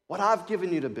what I've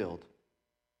given you to build.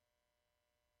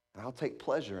 And I'll take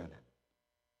pleasure in it.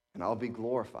 And I'll be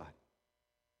glorified.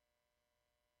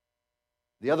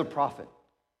 The other prophet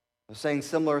was saying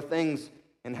similar things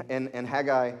in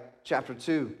Haggai chapter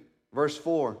 2, verse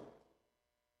 4.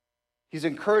 He's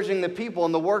encouraging the people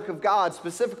in the work of God.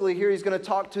 Specifically here, he's going to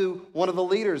talk to one of the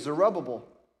leaders, Zerubbabel,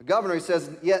 the governor. He says,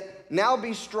 yet now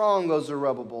be strong, O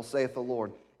Zerubbabel, saith the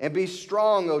Lord. And be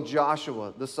strong, O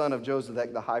Joshua, the son of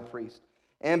Josedek, the high priest.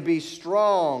 And be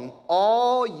strong,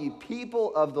 all ye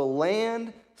people of the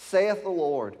land, saith the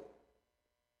Lord.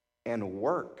 And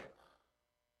work,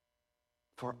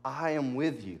 for I am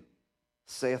with you,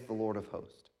 saith the Lord of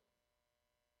hosts.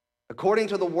 According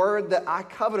to the word that I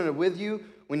covenanted with you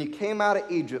when you came out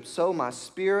of Egypt, so my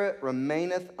spirit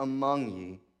remaineth among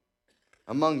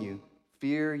you,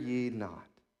 fear ye not.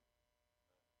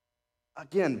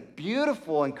 Again,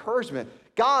 beautiful encouragement.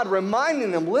 God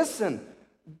reminding them, listen,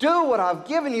 do what I've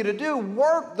given you to do.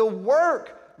 Work the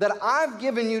work that I've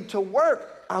given you to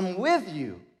work. I'm with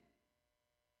you.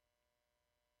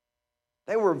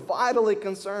 They were vitally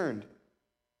concerned,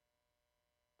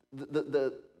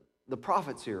 the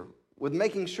prophets here, with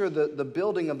making sure the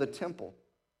building of the temple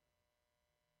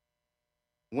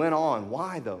went on.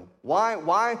 Why, though?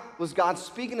 Why was God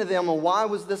speaking to them, and why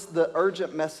was this the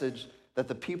urgent message that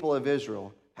the people of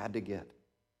Israel had to get?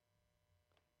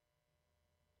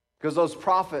 Because those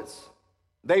prophets,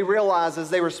 they realized as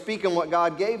they were speaking what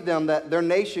God gave them that their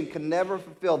nation could never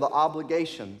fulfill the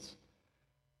obligations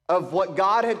of what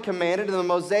God had commanded in the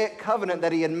Mosaic covenant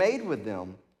that he had made with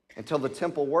them until the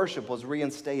temple worship was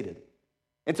reinstated,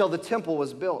 until the temple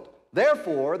was built.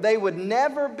 Therefore, they would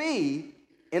never be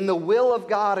in the will of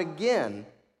God again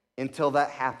until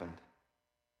that happened.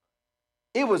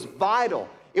 It was vital.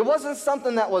 It wasn't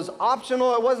something that was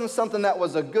optional. It wasn't something that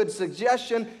was a good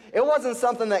suggestion. It wasn't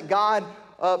something that God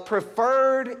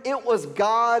preferred. It was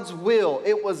God's will.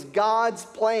 It was God's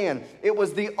plan. It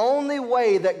was the only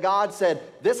way that God said,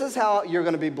 this is how you're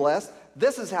going to be blessed.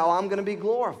 this is how I'm going to be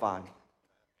glorified.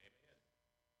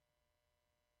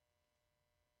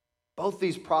 Both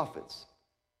these prophets,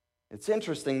 it's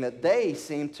interesting that they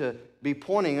seem to be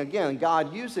pointing, again,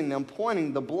 God using them,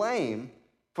 pointing the blame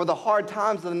for the hard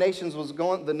times the nation was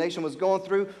going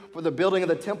through, for the building of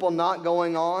the temple not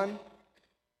going on,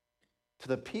 to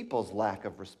the people's lack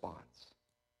of response,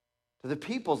 to the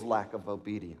people's lack of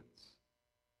obedience.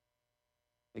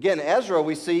 Again, Ezra,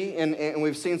 we see, and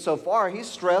we've seen so far, he's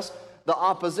stressed the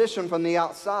opposition from the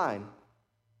outside.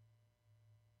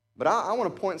 But I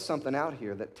want to point something out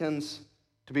here that tends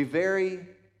to be very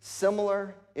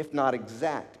similar, if not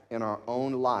exact, in our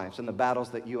own lives, in the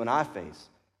battles that you and I face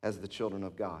as the children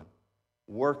of God,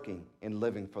 working and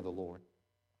living for the Lord.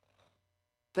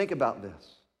 Think about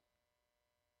this.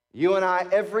 You and I,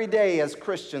 every day as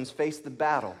Christians, face the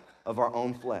battle of our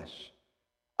own flesh.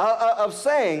 Of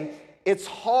saying, it's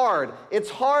hard. It's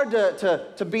hard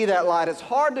to be that light. It's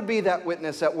hard to be that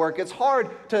witness at work. It's hard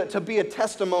to be a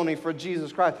testimony for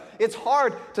Jesus Christ. It's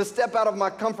hard to step out of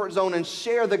my comfort zone and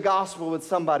share the gospel with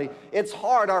somebody. It's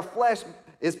hard. Our flesh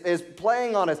is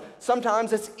playing on us.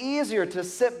 Sometimes it's easier to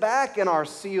sit back in our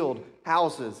sealed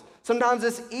houses. Sometimes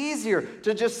it's easier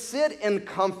to just sit in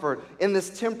comfort in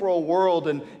this temporal world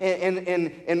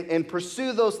and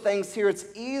pursue those things here. It's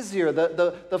easier.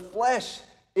 The flesh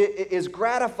is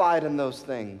gratified in those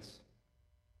things.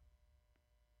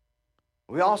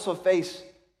 We also face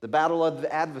the battle of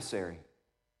the adversary,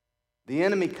 the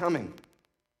enemy coming.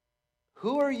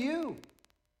 Who are you?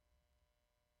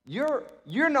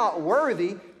 You're not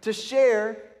worthy to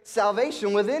share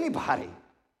salvation with anybody.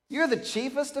 You're the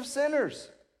chiefest of sinners.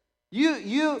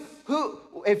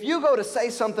 If you go to say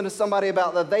something to somebody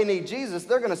about that they need Jesus,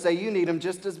 they're going to say you need him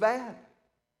just as bad.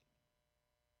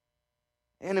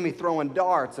 Enemy throwing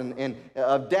darts and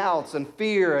of doubts and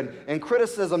fear and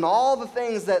criticism, all the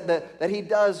things that he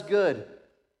does good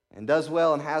and does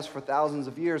well and has for thousands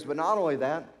of years. But not only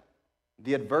that,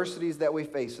 the adversities that we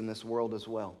face in this world as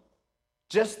well.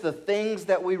 Just the things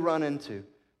that we run into,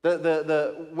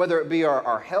 whether it be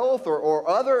our health or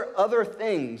other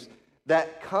things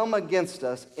that come against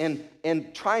us in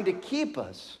trying to keep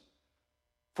us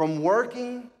from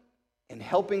working and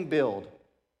helping build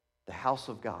the house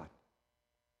of God.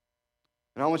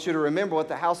 And I want you to remember what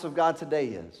the house of God today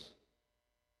is.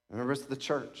 Remember, it's the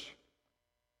church.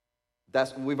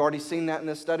 We've already seen that in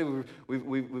this study.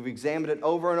 We've examined it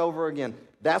over and over again.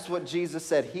 That's what Jesus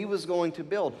said he was going to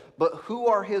build. But who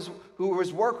are his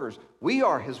workers? We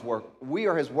are his work. We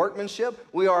are his workmanship.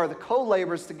 We are the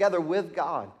co-laborers together with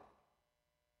God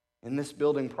in this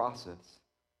building process.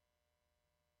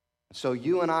 So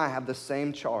you and I have the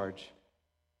same charge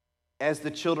as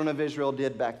the children of Israel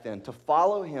did back then, to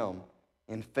follow him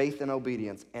in faith and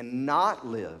obedience and not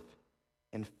live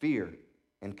in fear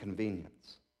and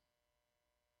convenience.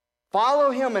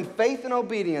 Follow him in faith and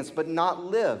obedience, but not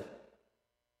live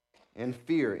in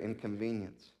fear and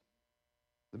convenience.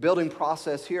 The building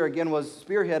process here, again, was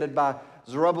spearheaded by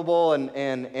Zerubbabel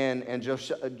and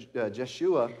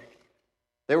Joshua.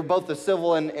 They were both the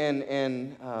civil and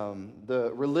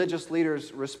the religious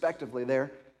leaders, respectively,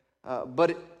 there.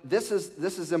 But this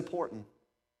is important.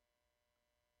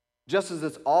 Just as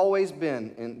it's always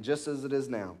been, and just as it is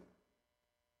now.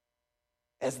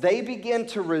 As they begin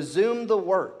to resume the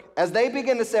work, as they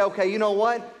begin to say, okay, you know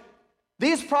what?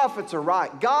 These prophets are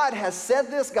right. God has said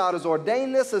this. God has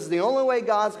ordained this. This is the only way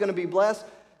God's going to be blessed.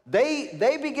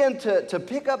 They begin to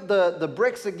pick up the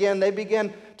bricks again. They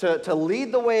begin to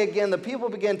lead the way again. The people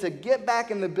begin to get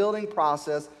back in the building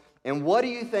process. And what do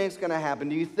you think is going to happen?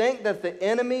 Do you think that the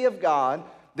enemy of God,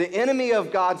 the enemy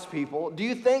of God's people, do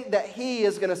you think that he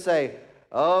is going to say,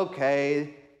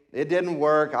 okay, it didn't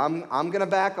work. I'm going to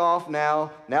back off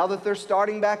now. Now that they're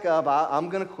starting back up, I'm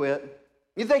going to quit.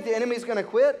 You think the enemy's going to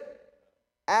quit?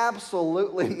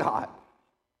 Absolutely not.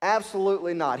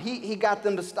 Absolutely not. He got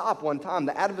them to stop one time.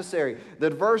 The adversary, the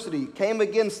adversity came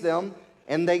against them,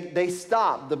 and they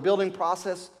stopped. The building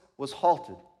process was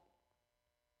halted.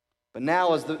 But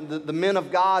now as the men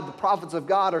of God, the prophets of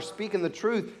God are speaking the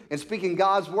truth and speaking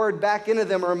God's word back into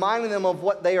them, reminding them of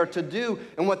what they are to do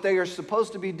and what they are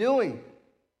supposed to be doing.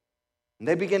 And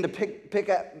they begin to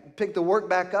pick the work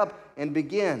back up and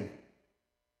begin.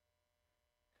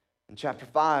 And chapter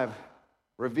 5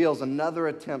 reveals another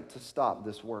attempt to stop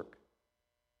this work.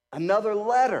 Another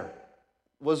letter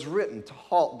was written to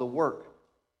halt the work.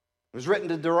 It was written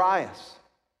to Darius.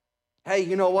 Hey,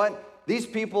 you know what? These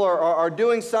people are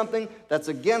doing something that's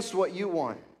against what you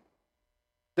want.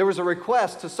 There was a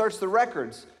request to search the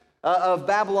records of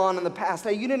Babylon in the past.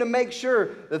 Hey, you need to make sure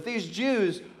that these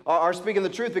Jews are speaking the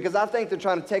truth, because I think they're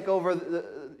trying to take over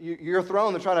your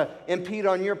throne. They're trying to impede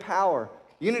on your power.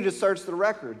 You need to search the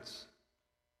records.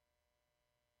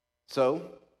 So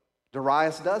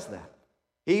Darius does that.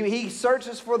 He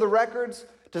searches for the records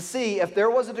to see if there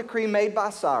was a decree made by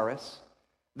Cyrus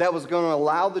that was going to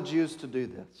allow the Jews to do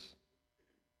this.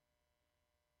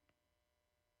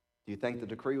 Do you think the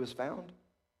decree was found?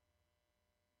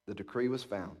 The decree was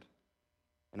found.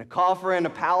 In a coffer in a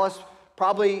palace,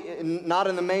 probably not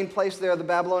in the main place there of the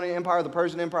Babylonian Empire, the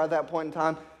Persian Empire at that point in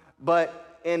time,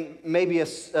 but in maybe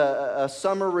a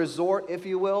summer resort, if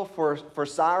you will, for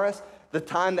Cyrus, the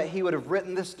time that he would have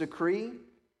written this decree,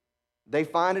 they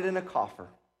find it in a coffer.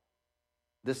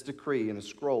 This decree in a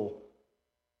scroll.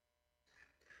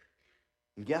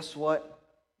 And guess what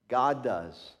God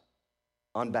does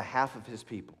on behalf of his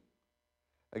people?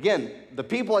 Again, the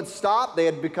people had stopped. They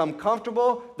had become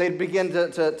comfortable. They'd begin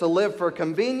to live for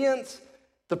convenience.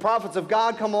 The prophets of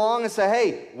God come along and say,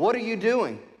 hey, what are you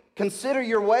doing? Consider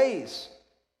your ways.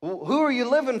 Who are you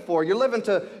living for?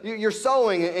 You're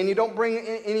sowing and you don't bring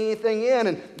anything in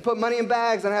and you put money in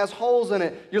bags and it has holes in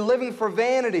it. You're living for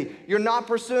vanity. You're not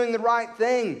pursuing the right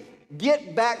thing.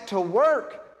 Get back to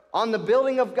work on the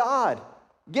building of God.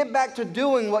 Get back to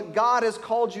doing what God has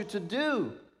called you to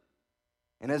do.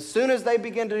 And as soon as they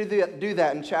begin to do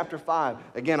that in chapter 5,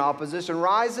 again, opposition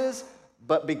rises,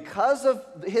 but because of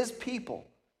his people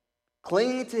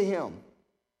clinging to him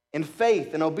in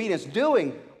faith and obedience,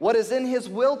 doing what is in his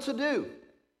will to do,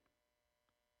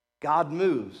 God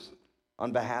moves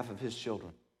on behalf of his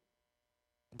children.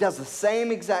 He does the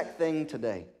same exact thing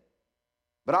today.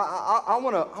 But I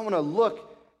want to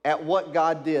look at what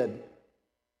God did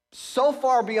so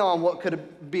far beyond what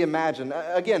could be imagined.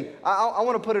 Again, I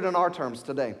want to put it in our terms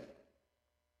today.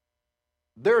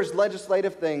 There's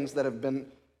legislative things that have been,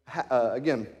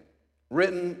 again,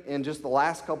 written in just the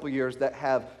last couple years that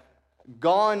have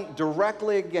gone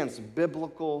directly against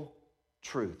biblical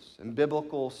truths and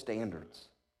biblical standards.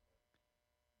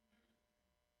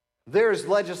 There's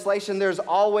legislation, there's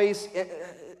always,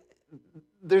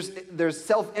 there's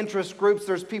self-interest groups,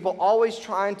 there's people always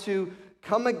trying to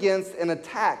come against and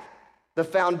attack the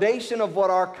foundation of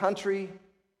what our country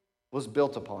was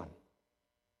built upon.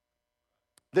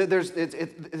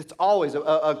 It's always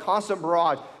a constant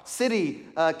barrage. City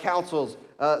councils,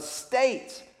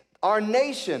 states, our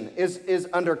nation is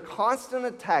under constant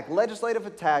attack, legislative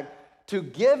attack, to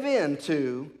give in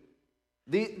to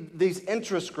these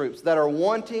interest groups that are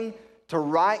wanting to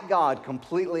write God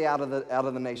completely out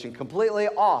of the nation, completely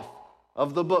off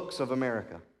of the books of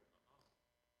America.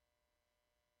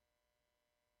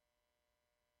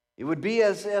 It would be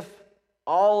as if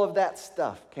all of that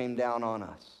stuff came down on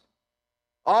us.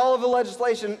 All of the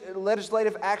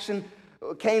legislative action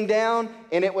came down,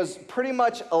 and it was pretty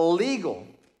much illegal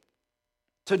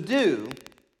to do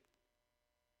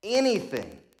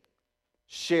anything.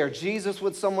 Share Jesus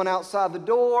with someone outside the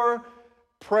door,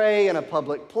 pray in a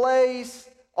public place,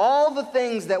 all the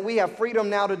things that we have freedom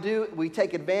now to do, we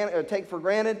take for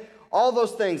granted, all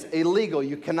those things illegal.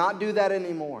 You cannot do that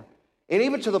anymore. And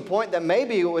even to the point that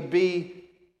maybe it would be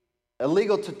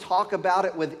illegal to talk about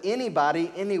it with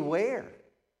anybody, anywhere,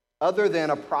 other than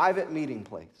a private meeting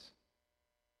place.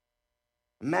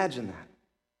 Imagine that.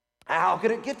 How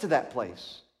could it get to that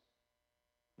place?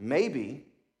 Maybe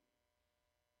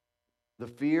the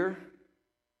fear,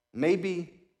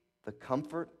 maybe the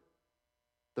comfort,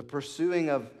 the pursuing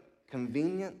of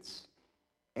convenience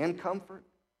and comfort.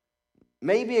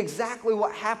 Maybe exactly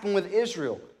what happened with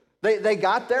Israel. They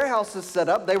got their houses set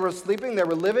up. They were sleeping. They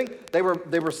were living. They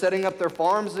were setting up their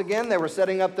farms again. They were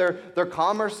setting up their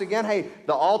commerce again. Hey,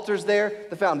 the altar's there.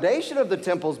 The foundation of the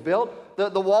temple's built.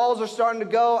 The walls are starting to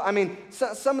go. I mean,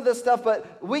 some of this stuff,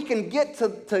 but we can get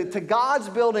to God's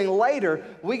building later.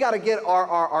 We got to get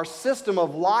our system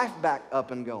of life back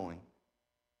up and going.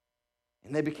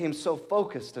 And they became so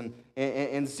focused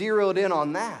and zeroed in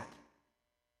on that.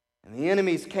 And the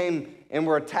enemies came and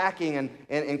were attacking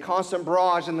and constant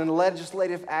barrage, and then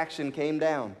legislative action came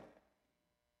down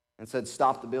and said,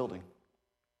 stop the building.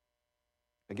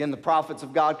 Again, the prophets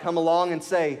of God come along and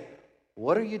say,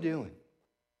 what are you doing?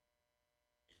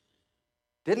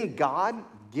 Didn't God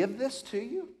give this to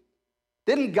you?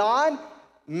 Didn't God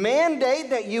mandate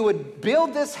that you would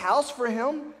build this house for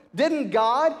him? Didn't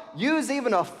God use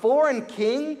even a foreign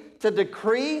king to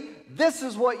decree this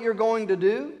is what you're going to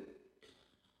do?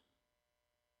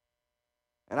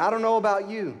 And I don't know about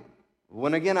you.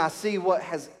 When again I see what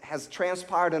has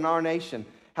transpired in our nation,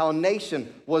 how a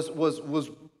nation was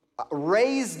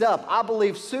raised up, I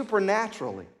believe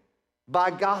supernaturally,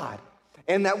 by God.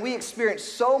 and that we experience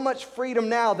so much freedom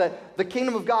now that the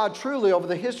kingdom of God truly over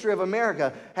the history of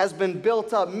America has been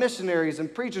built up, missionaries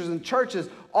and preachers and churches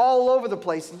all over the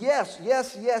place. Yes,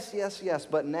 yes, yes, yes, yes.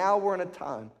 But now we're in a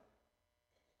time,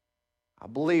 I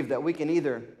believe, that we can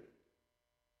either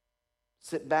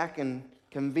sit back in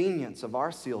convenience of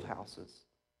our sealed houses,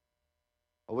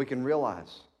 or we can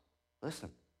realize, listen,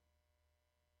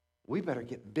 we better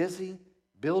get busy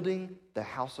building the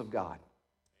house of God.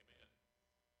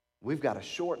 We've got a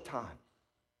short time,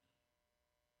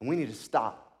 and we need to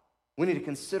stop. We need to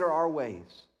consider our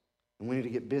ways, and we need to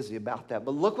get busy about that.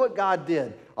 But look what God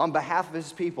did on behalf of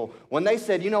his people. When they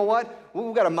said, you know what,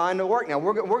 we've got a mind to work now.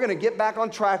 We're going to get back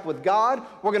on track with God.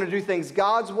 We're going to do things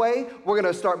God's way. We're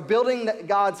going to start building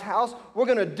God's house. We're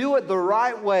going to do it the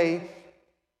right way,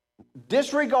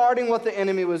 disregarding what the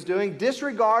enemy was doing,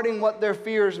 disregarding what their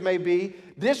fears may be,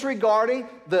 disregarding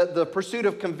the pursuit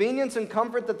of convenience and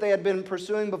comfort that they had been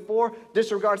pursuing before,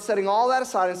 setting all that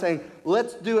aside and saying,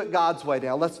 let's do it God's way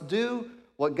now. Let's do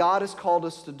what God has called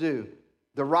us to do.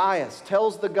 Darius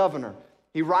tells the governor,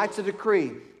 he writes a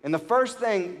decree, and the first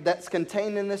thing that's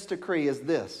contained in this decree is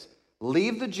this: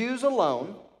 leave the Jews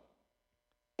alone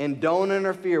and don't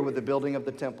interfere with the building of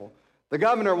the temple. The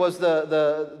governor was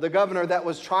the governor that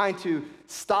was trying to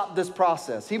stop this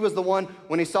process. He was the one,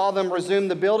 when he saw them resume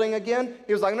the building again,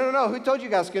 he was like, no, who told you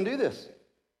guys can do this?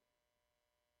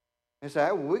 They said,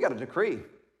 hey, well, we got a decree.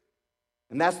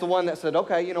 And that's the one that said,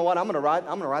 okay, you know what, I'm gonna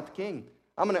write the king.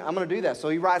 I'm gonna do that. So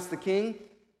he writes the king,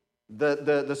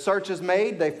 the search is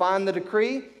made, they find the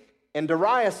decree, and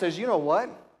Darius says, you know what?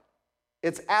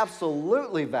 It's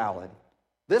absolutely valid.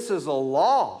 This is a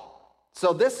law.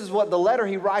 So this is what the letter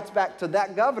he writes back to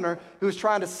that governor who's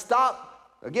trying to stop,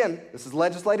 again, this is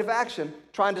legislative action,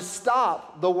 trying to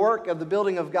stop the work of the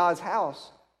building of God's house.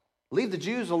 Leave the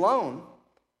Jews alone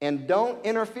and don't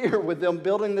interfere with them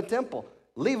building the temple.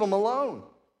 Leave them alone.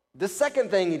 The second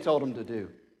thing he told them to do,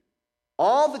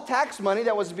 all the tax money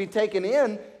that was to be taken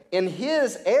in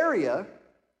his area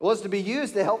was to be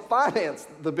used to help finance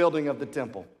the building of the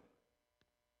temple.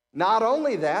 Not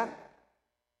only that,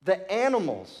 the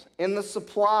animals and the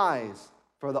supplies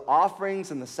for the offerings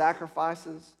and the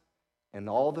sacrifices and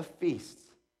all the feasts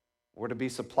were to be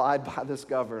supplied by this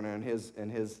governor in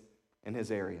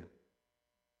his area.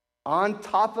 On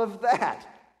top of that,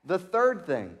 the third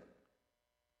thing,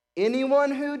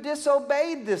 anyone who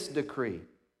disobeyed this decree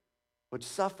would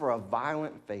suffer a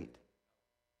violent fate.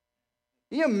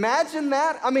 Can you imagine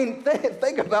that? I mean,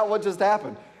 think about what just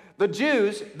happened. The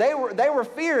Jews, they were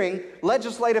fearing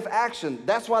legislative action.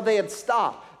 That's why they had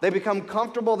stopped. They become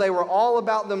comfortable. They were all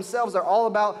about themselves. They're all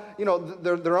about, you know,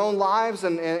 their own lives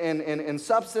and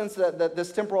substance that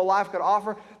this temporal life could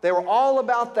offer. They were all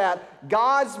about that.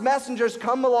 God's messengers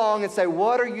come along and say,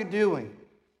 what are you doing?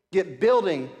 Get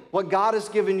building what God has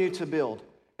given you to build.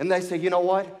 And they say, you know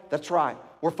what? That's right.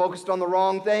 We're focused on the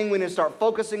wrong thing. We need to start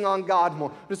focusing on God more.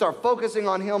 We need to start focusing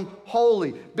on Him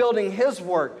wholly, building His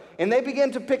work. And they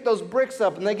begin to pick those bricks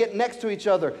up, and they get next to each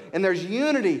other. And there's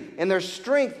unity, and there's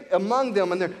strength among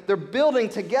them, and they're building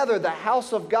together the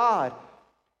house of God.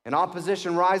 And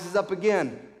opposition rises up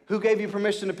again. Who gave you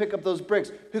permission to pick up those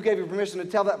bricks? Who gave you permission to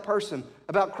tell that person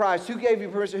about Christ? Who gave you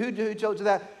permission? Who told you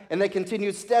that? And they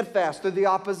continued steadfast through the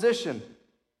opposition.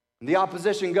 And the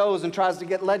opposition goes and tries to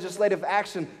get legislative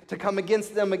action to come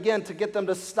against them again, to get them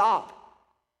to stop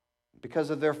because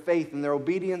of their faith and their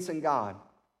obedience in God.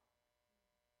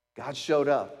 God showed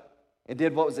up and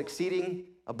did what was exceeding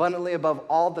abundantly above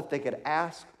all that they could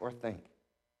ask or think,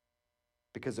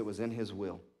 because it was in His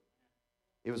will.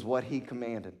 It was what He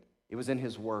commanded. It was in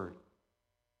His word.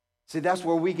 See, that's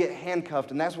where we get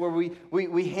handcuffed, and that's where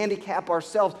we handicap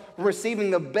ourselves from receiving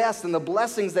the best and the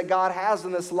blessings that God has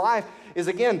in this life. Is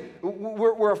again,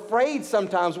 we're afraid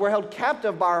sometimes. We're held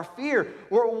captive by our fear.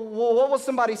 What will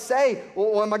somebody say?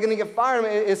 Well, am I going to get fired?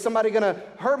 Is somebody going to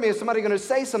hurt me? Is somebody going to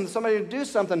say something? Somebody to do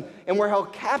something? And we're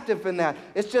held captive in that.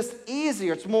 It's just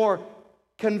easier. It's more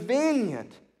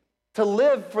convenient to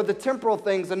live for the temporal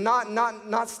things and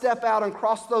not step out and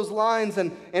cross those lines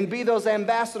and be those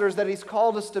ambassadors that He's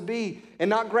called us to be, and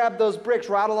not grab those bricks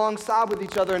right alongside with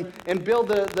each other and build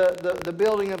the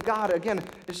building of God. Again,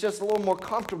 it's just a little more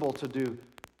comfortable to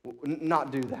not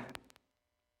do that.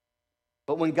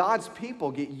 But when God's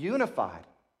people get unified,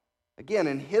 again,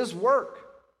 in His work,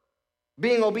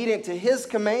 being obedient to His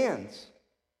commands,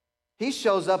 He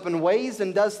shows up in ways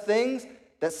and does things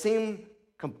that seem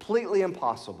completely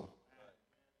impossible.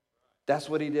 That's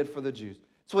what He did for the Jews.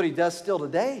 It's what He does still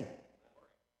today.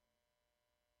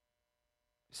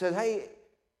 He said, hey,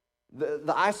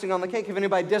 the icing on the cake, if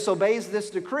anybody disobeys this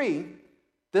decree,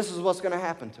 this is what's going to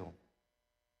happen to them.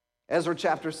 Ezra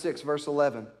chapter 6, verse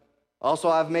 11. Also,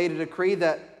 I've made a decree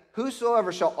that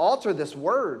whosoever shall alter this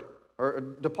word or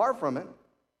depart from it,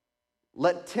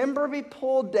 let timber be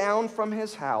pulled down from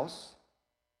his house,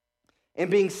 and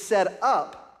being set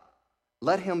up,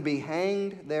 let him be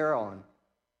hanged thereon.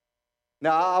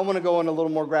 Now, I want to go into a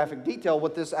little more graphic detail.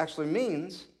 What this actually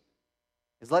means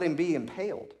is let him be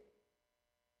impaled.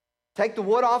 Take the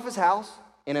wood off his house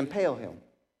and impale him.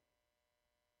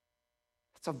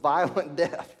 It's a violent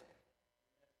death.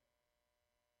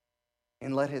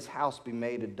 And let his house be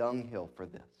made a dunghill for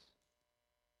this.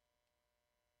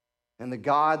 And the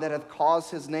God that hath caused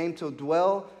his name to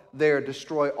dwell there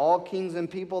destroy all kings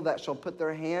and people that shall put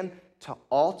their hand to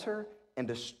alter and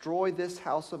destroy this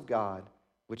house of God,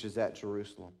 which is at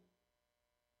Jerusalem.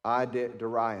 I,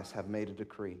 Darius, have made a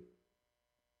decree.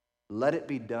 Let it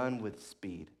be done with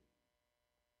speed.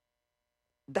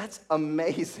 That's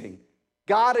amazing.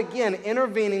 God, again,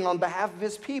 intervening on behalf of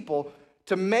his people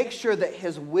to make sure that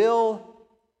his will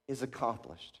is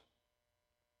accomplished.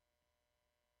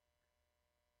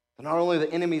 So not only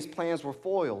the enemy's plans were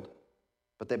foiled,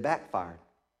 but they backfired.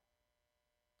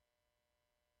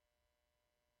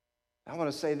 I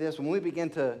want to say this, when we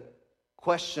begin to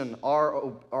question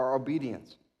our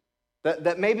obedience,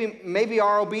 that maybe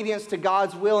our obedience to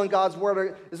God's will and God's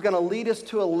word is going to lead us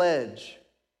to a ledge.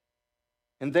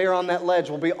 And there on that ledge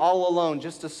we'll be all alone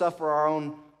just to suffer our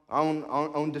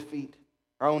own defeat,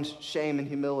 our own shame and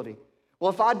humility.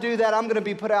 Well, if I do that, I'm going to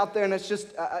be put out there and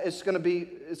it's going to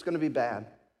be bad.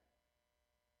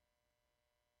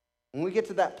 When we get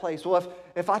to that place, well,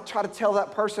 if I try to tell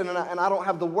that person and I don't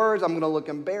have the words, I'm going to look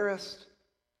embarrassed.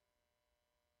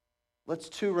 Let's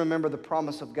too remember the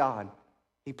promise of God.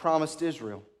 He promised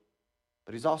Israel,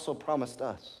 but he's also promised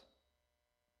us.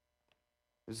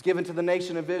 It was given to the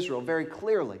nation of Israel very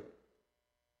clearly.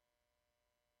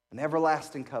 An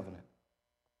everlasting covenant.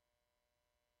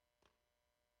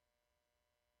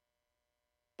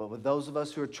 But with those of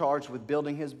us who are charged with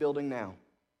building his building now,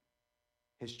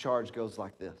 his charge goes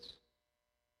like this.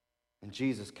 And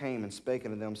Jesus came and spake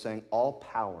unto them, saying, all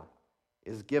power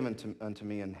is given unto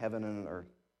me in heaven and on earth.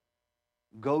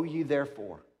 Go ye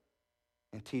therefore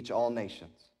and teach all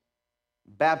nations,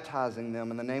 baptizing them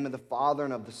in the name of the Father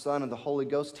and of the Son and the Holy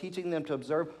Ghost, teaching them to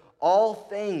observe all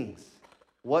things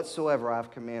whatsoever I have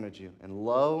commanded you. And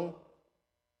lo,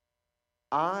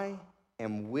 I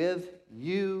am with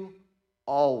you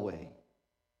always,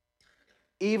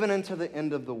 even unto the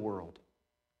end of the world.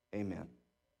 Amen.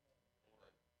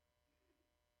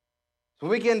 So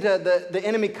we get into the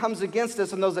enemy comes against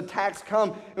us and those attacks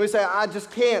come and we say, I just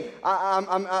can't,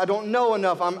 I don't know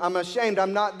enough, I'm ashamed,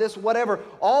 I'm not this, whatever.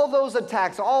 All those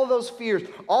attacks, all those fears,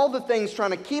 all the things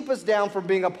trying to keep us down from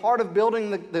being a part of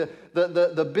building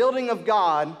the building of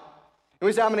God. And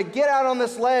we say, I'm going to get out on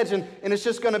this ledge and it's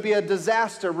just going to be a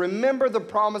disaster. Remember the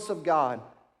promise of God.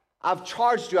 I've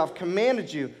charged you, I've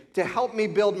commanded you to help me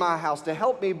build my house, to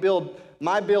help me build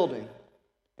my building.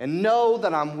 And know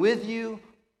that I'm with you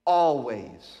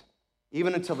always,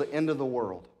 even until the end of the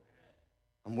world.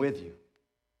 I'm with you.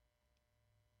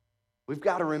 We've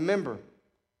got to remember,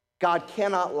 God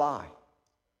cannot lie.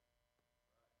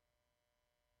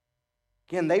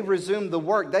 Again, they resumed the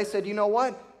work. They said, you know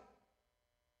what?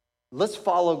 Let's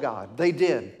follow God. They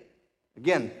did.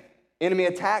 Again, enemy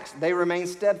attacks, they remained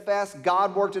steadfast.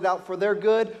 God worked it out for their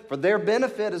good, for their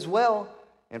benefit as well,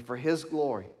 and for his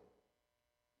glory.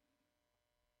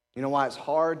 You know why it's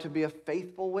hard to be a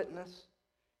faithful witness?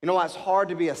 You know why it's hard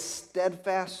to be a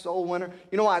steadfast soul winner?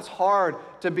 You know why it's hard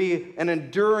to be an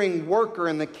enduring worker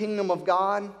in the kingdom of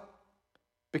God?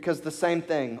 Because the same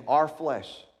thing, our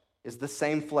flesh, is the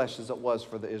same flesh as it was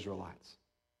for the Israelites.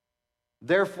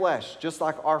 Their flesh, just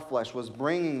like our flesh, was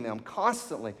bringing them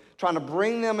constantly, trying to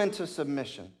bring them into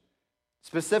submission.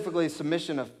 Specifically,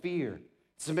 submission of fear,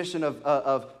 submission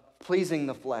of pleasing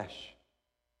the flesh.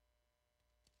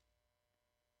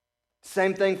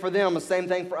 Same thing for them, the same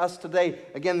thing for us today.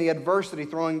 Again, the adversity,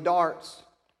 throwing darts.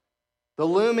 The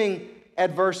looming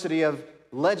adversity of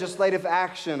legislative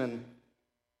action and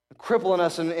crippling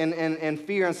us in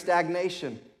fear and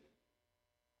stagnation.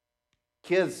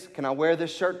 Kids, can I wear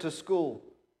this shirt to school?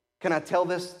 Can I tell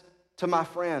this to my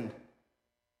friend?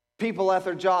 People at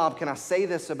their job, can I say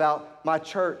this about my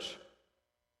church?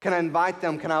 Can I invite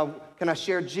them? Can I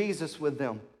share Jesus with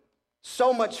them?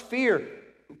 So much fear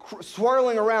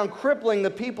swirling around, crippling the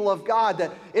people of God,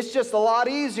 that it's just a lot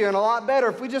easier and a lot better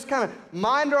if we just kind of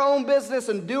mind our own business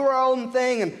and do our own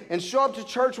thing and show up to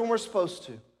church when we're supposed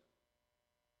to.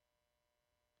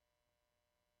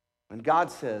 When God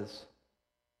says,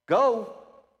 go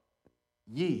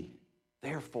ye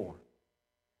therefore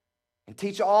and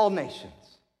teach all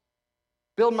nations,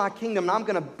 build my kingdom, and I'm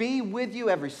going to be with you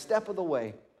every step of the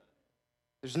way.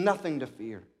 There's nothing to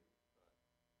fear.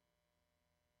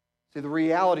 See, the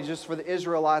reality just for the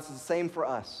Israelites is the same for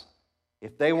us.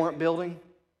 If they weren't building,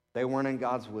 they weren't in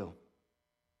God's will.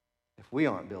 If we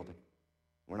aren't building,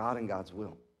 we're not in God's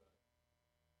will.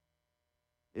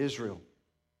 Israel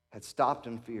had stopped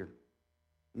in fear.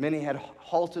 Many had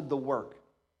halted the work.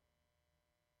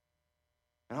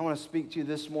 And I want to speak to you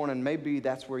this morning. Maybe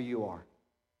that's where you are.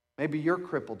 Maybe you're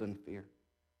crippled in fear.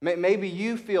 Maybe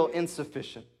you feel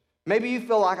insufficient. Maybe you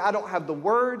feel like I don't have the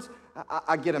words.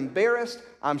 I get embarrassed.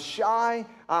 I'm shy.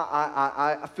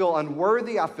 I feel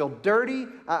unworthy. I feel dirty.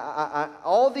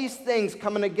 All these things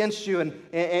coming against you,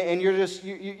 and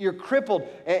you're crippled.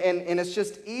 And it's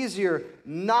just easier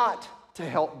not to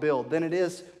help build than it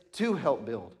is to help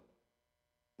build.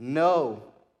 Know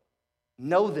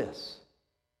this.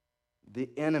 The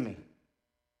enemy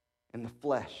and the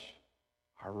flesh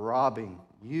are robbing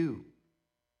you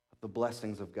of the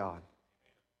blessings of God.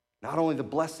 Not only the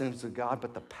blessings of God,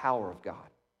 but the power of God.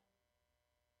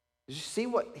 Did you see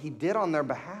what he did on their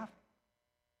behalf?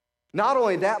 Not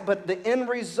only that, but the end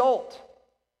result.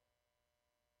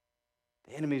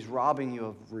 The enemy's robbing you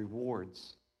of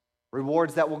rewards.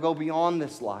 Rewards that will go beyond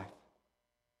this life.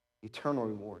 Eternal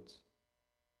rewards.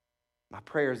 My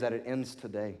prayer is that it ends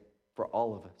today for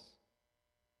all of us.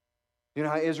 You know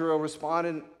how Israel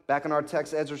responded? Back in our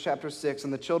text, Ezra chapter 6,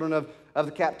 and the children of the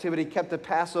captivity kept the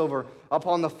Passover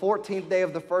upon the 14th day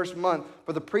of the first month,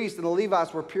 for the priests and the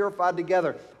Levites were purified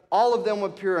together. All of them were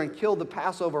pure and killed the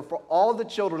Passover for all the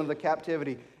children of the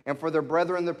captivity, and for their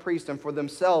brethren the priests, and for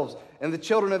themselves, and the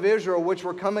children of Israel which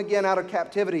were come again out of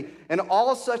captivity, and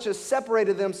all such as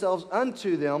separated themselves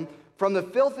unto them from the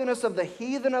filthiness of the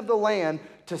heathen of the land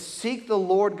to seek the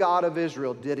Lord God of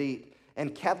Israel did eat.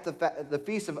 And kept the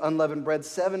feast of unleavened bread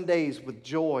 7 days with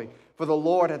joy, for the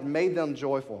Lord had made them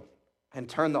joyful, and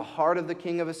turned the heart of the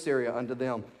king of Assyria unto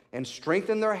them, and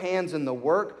strengthened their hands in the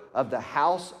work of the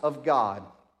house of God,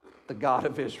 the God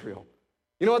of Israel.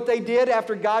 You know what they did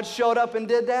after God showed up and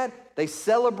did that? They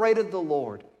celebrated the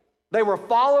Lord. They were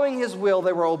following his will,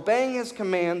 they were obeying his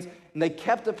commands, and they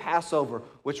kept the Passover,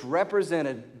 which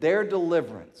represented their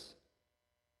deliverance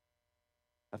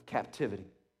of captivity,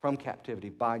 from captivity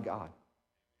by God.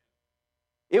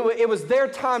 It was their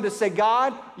time to say,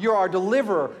 God, you're our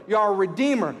deliverer, you're our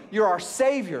redeemer, you're our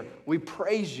savior. We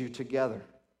praise you together.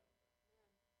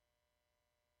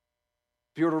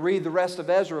 If you were to read the rest of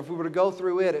Ezra, if we were to go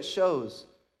through it, it shows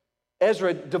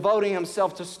Ezra devoting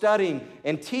himself to studying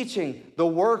and teaching the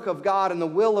work of God and the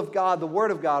will of God, the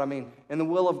word of God, and the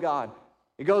will of God.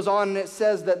 It goes on and it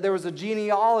says that there was a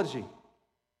genealogy.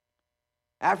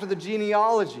 After the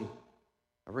genealogy,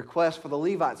 a request for the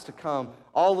Levites to come,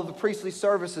 all of the priestly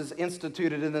services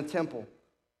instituted in the temple.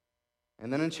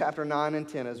 And then in chapter 9 and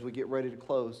 10, as we get ready to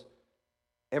close,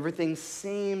 everything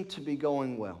seemed to be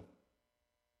going well.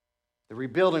 The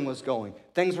rebuilding was going.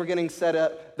 Things were getting set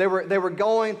up. They were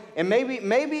going, and maybe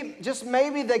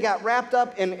they got wrapped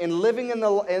up in living in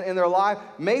their life.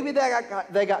 Maybe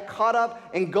they got caught up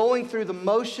in going through the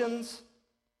motions.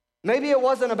 Maybe it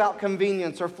wasn't about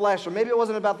convenience or flesh, or maybe it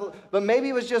wasn't about, but maybe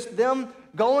it was just them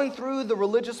going through the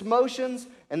religious motions,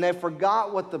 and they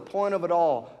forgot what the point of it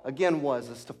all, again,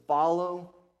 is to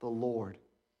follow the Lord,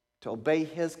 to obey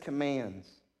his commands.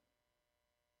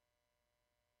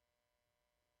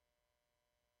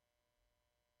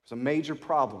 There's a major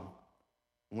problem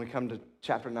when we come to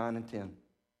chapter 9 and 10.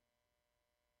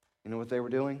 You know what they were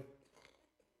doing?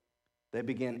 They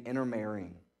began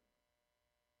intermarrying,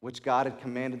 which God had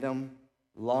commanded them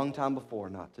a long time before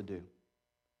not to do.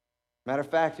 Matter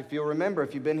of fact, if you'll remember,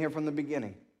 if you've been here from the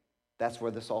beginning, that's where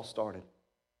this all started.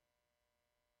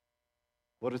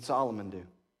 What did Solomon do?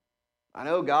 I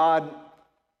know God,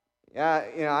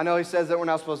 I know he says that we're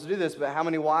not supposed to do this, but how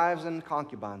many wives and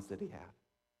concubines did he have?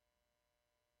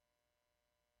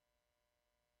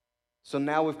 So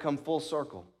now we've come full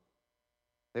circle.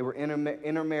 They were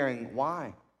intermarrying.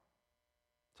 Why?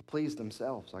 To please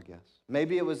themselves, I guess.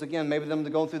 Maybe it was, maybe them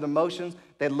going through the motions.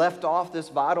 They left off this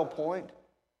vital point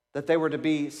that they were to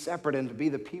be separate and to be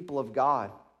the people of God.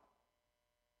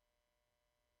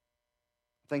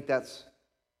 I think that's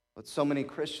what so many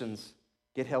Christians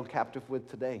get held captive with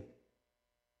today.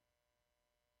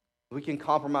 We can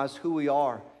compromise who we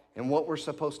are and what we're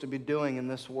supposed to be doing in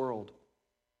this world,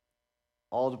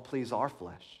 all to please our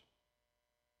flesh.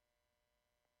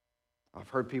 I've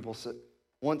heard people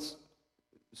once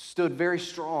stood very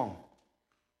strong,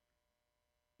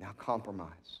 now compromise.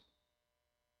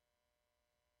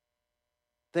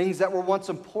 Things that were once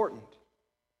important,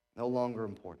 no longer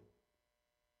important.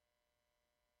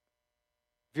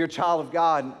 If you're a child of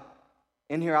God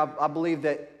in here, I believe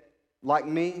that, like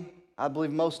me, I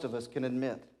believe most of us can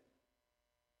admit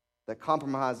that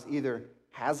compromise either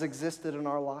has existed in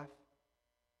our life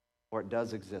or it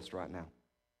does exist right now.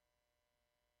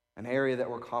 An area that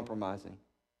we're compromising.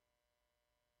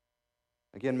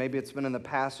 Again, maybe it's been in the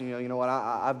past, and you know what,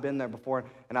 I've been there before,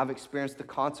 and I've experienced the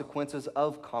consequences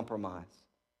of compromise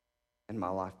in my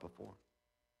life before.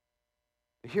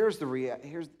 But here's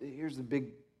the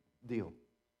big deal.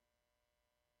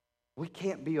 We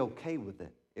can't be okay with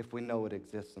it if we know it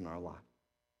exists in our life.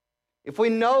 If we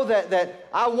know that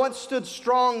I once stood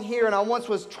strong here and I once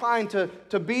was trying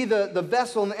to be the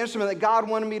vessel and the instrument that God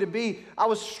wanted me to be, I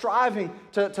was striving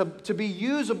to be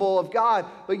usable of God.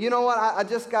 But you know what?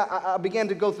 I began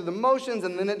to go through the motions,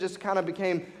 and then it just kind of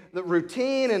became the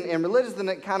routine and religious, and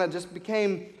it kind of just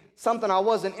became something I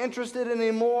wasn't interested in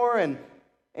anymore.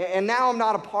 And now I'm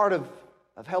not a part of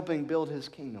helping build His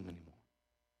kingdom anymore.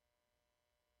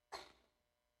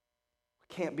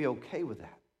 We can't be okay with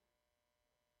that.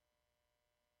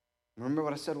 Remember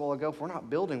what I said a while ago? If we're not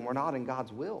building, we're not in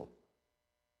God's will.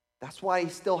 That's why He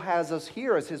still has us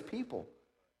here as His people.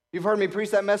 You've heard me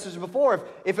preach that message before.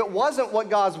 If it wasn't what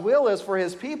God's will is for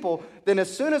His people, then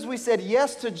as soon as we said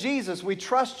yes to Jesus, we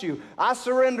trust you, I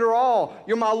surrender all,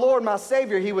 you're my Lord, my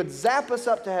Savior, He would zap us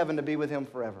up to heaven to be with Him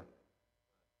forever.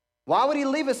 Why would He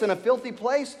leave us in a filthy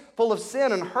place full of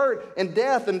sin and hurt and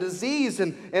death and disease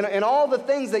and all the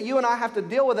things that you and I have to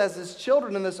deal with as His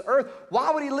children in this earth?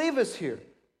 Why would He leave us here?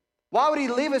 Why would He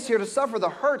leave us here to suffer the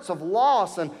hurts of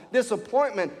loss and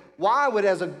disappointment? Why would,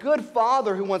 as a good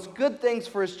father who wants good things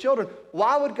for His children,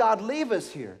 why would God leave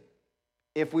us here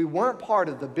if we weren't part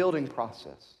of the building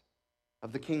process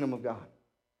of the kingdom of God?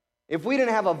 If we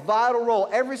didn't have a vital role,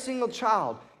 every single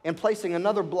child, in placing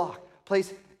another block,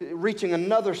 reaching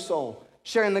another soul,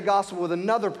 sharing the gospel with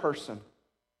another person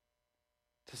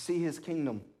to see His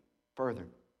kingdom further.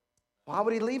 Why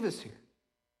would He leave us here?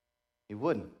 He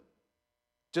wouldn't.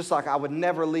 Just like I would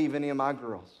never leave any of my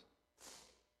girls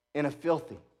in a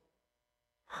filthy,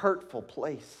 hurtful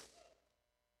place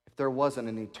if there wasn't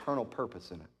an eternal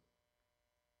purpose in it.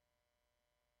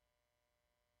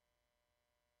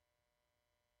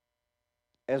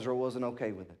 Ezra wasn't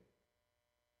okay with it.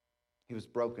 He was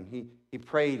broken. He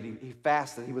prayed, he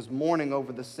fasted, he was mourning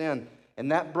over the sin, and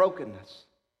that brokenness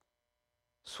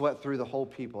swept through the whole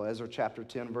people. Ezra chapter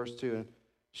 10, verse 2. And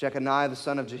Shechaniah, the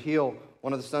son of Jehiel,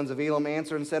 one of the sons of Elam,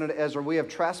 answered and said unto Ezra, we have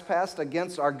trespassed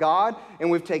against our God, and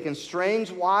we've taken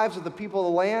strange wives of the people of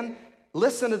the land.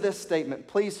 Listen to this statement.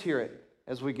 Please hear it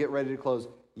as we get ready to close.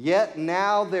 Yet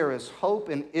now there is hope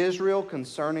in Israel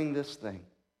concerning this thing.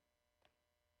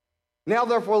 Now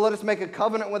therefore let us make a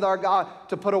covenant with our God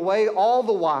to put away all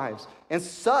the wives and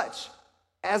such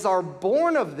as are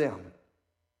born of them.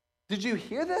 Did you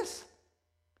hear this?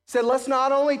 Said, let's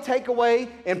not only take away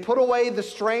and put away the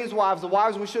strange wives, the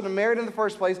wives we shouldn't have married in the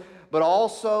first place, but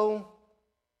also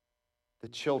the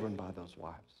children by those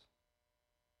wives.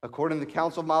 According to the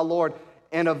counsel of my Lord,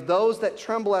 and of those that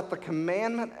tremble at the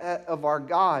commandment of our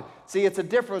God. See, it's a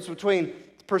difference between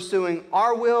pursuing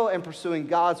our will and pursuing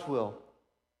God's will.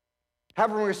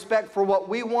 Having respect for what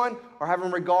we want or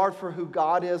having regard for who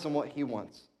God is and what He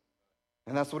wants.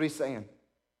 And that's what He's saying.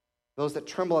 Those that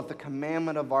tremble at the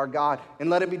commandment of our God, and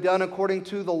let it be done according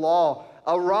to the law.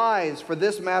 Arise, for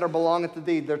this matter belongeth to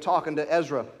thee. They're talking to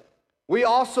Ezra. We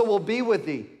also will be with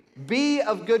thee. Be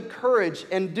of good courage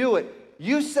and do it.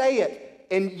 You say it,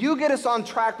 and you get us on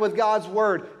track with God's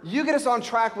word. You get us on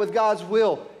track with God's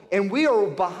will, and we are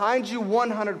behind you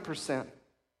 100%.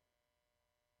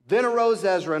 Then arose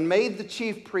Ezra and made the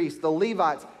chief priests, the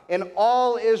Levites, and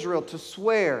all Israel to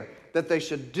swear that they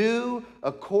should do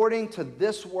according to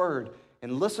this word.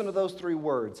 And listen to those three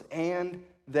words, and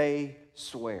they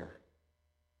swear.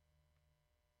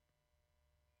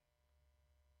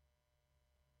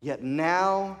 Yet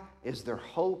now is there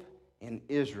hope in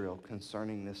Israel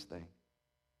concerning this thing.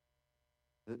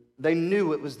 They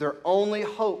knew it was their only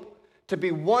hope to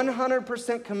be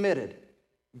 100% committed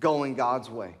going God's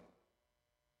way.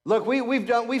 Look,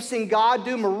 we've seen God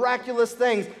do miraculous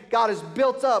things. God has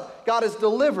built up. God has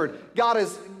delivered. God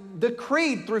has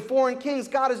decreed through foreign kings.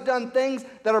 God has done things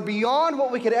that are beyond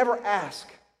what we could ever ask.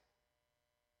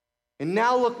 And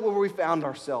now look where we found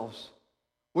ourselves.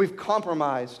 We've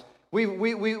compromised.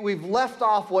 We've left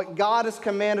off what God has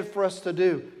commanded for us to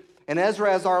do. And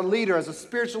Ezra, as our leader, as a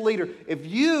spiritual leader, if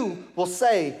you will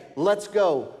say, let's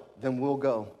go, then we'll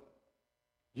go.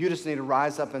 You just need to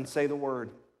rise up and say the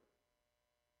word.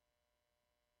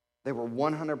 They were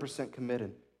 100%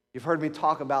 committed. You've heard me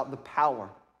talk about the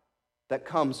power that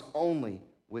comes only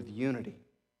with unity.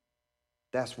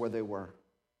 That's where they were.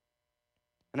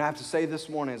 And I have to say this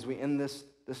morning as we end this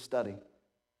study,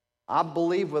 I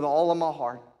believe with all of my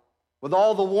heart, with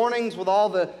all the warnings, with all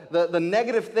the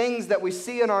negative things that we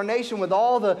see in our nation, with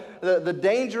all the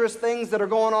dangerous things that are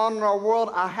going on in our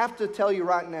world, I have to tell you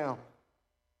right now,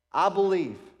 I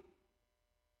believe,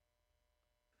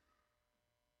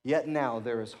 yet now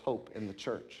there is hope in the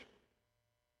church.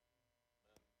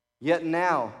 Yet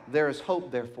now there is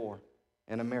hope, therefore,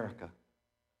 in America.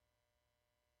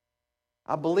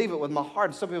 I believe it with my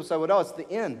heart. Some people say, well, no, it's the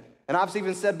end. And I've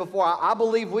even said before, I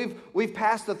believe we've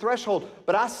passed the threshold,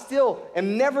 but I still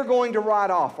am never going to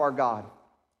write off our God.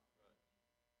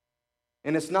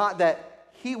 And it's not that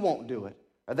He won't do it,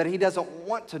 or that He doesn't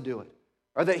want to do it,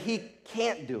 or that He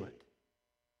can't do it.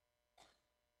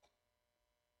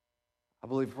 I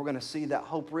believe if we're going to see that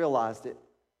hope realized, it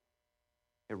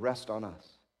rests on us.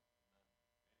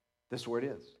 This is where it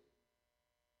is.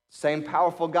 Same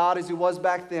powerful God as He was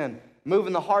back then,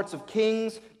 moving the hearts of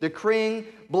kings, decreeing,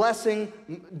 blessing,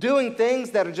 doing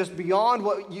things that are just beyond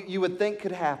what you would think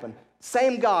could happen.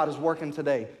 Same God is working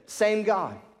today. Same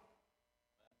God.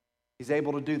 He's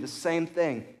able to do the same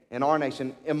thing in our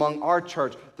nation, among our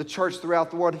church, the church throughout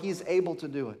the world. He's able to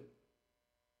do it.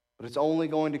 But it's only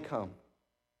going to come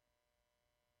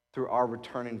through our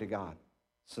returning to God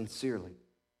sincerely,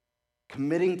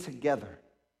 committing together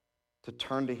to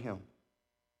turn to Him,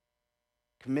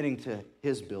 committing to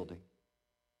His building.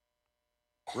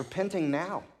 Repenting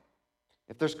now.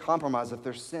 If there's compromise, if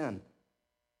there's sin,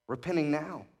 repenting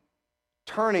now.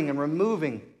 Turning and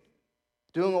removing,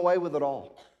 doing away with it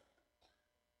all.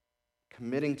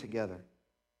 Committing together.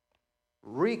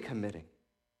 Recommitting.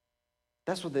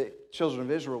 That's what the children of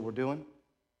Israel were doing.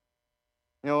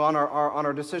 You know, on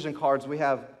our decision cards, we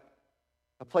have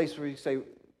a place where you say,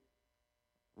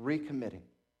 recommitting.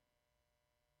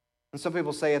 And some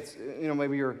people say it's,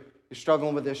 maybe you're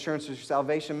struggling with the assurance of your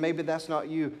salvation. Maybe that's not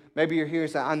you. Maybe you're here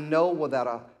and say, I know without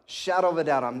a shadow of a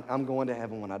doubt I'm going to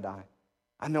heaven when I die.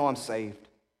 I know I'm saved.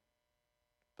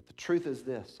 But the truth is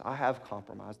this, I have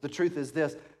compromised. The truth is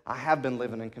this, I have been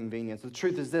living in convenience. The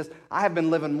truth is this, I have been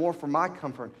living more for my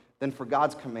comfort than for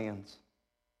God's commands.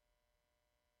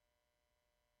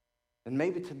 And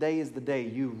maybe today is the day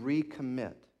you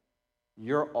recommit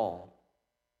your all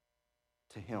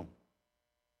to Him.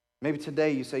 Maybe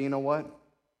today you say, you know what?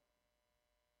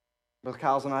 Brother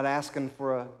Kyle's not asking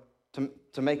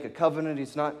to make a covenant.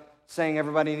 He's not saying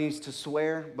everybody needs to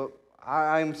swear, but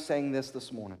I'm saying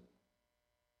this morning.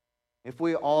 If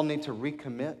we all need to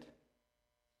recommit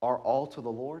our all to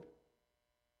the Lord,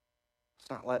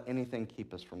 let's not let anything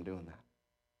keep us from doing that.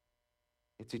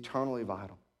 It's eternally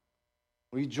vital.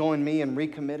 Will you join me in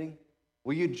recommitting?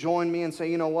 Will you join me and say,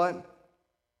 you know what?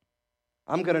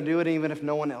 I'm going to do it even if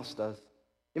no one else does.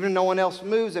 Even if no one else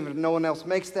moves, even if no one else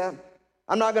makes that.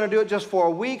 I'm not going to do it just for a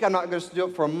week. I'm not going to do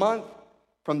it for a month.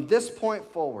 From this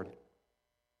point forward,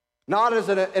 not as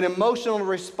an emotional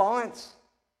response,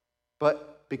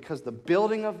 but because the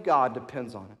building of God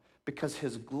depends on it. Because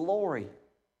His glory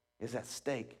is at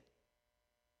stake.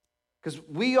 Because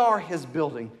we are His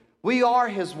building. We are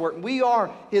His work. We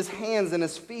are His hands and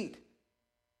His feet.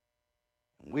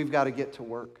 We've got to get to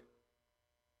work.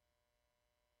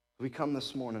 We come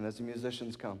this morning as the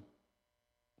musicians come.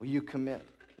 Will you commit?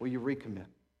 Will you recommit?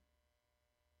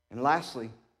 And lastly,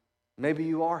 maybe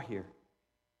you are here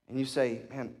and you say,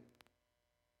 man,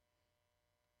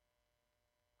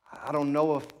 I don't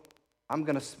know if I'm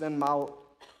going to spend my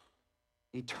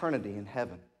eternity in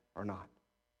heaven or not.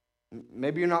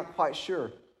 Maybe you're not quite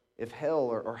sure if hell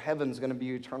or heaven's going to be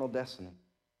your eternal destiny.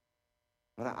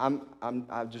 But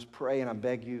I just pray and I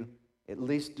beg you, at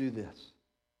least do this.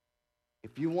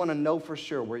 If you want to know for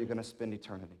sure where you're going to spend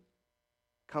eternity,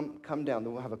 come down.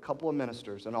 We'll have a couple of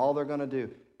ministers, and all they're going to do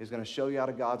is going to show you out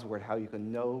of God's Word how you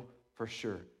can know for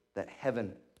sure that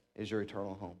heaven is your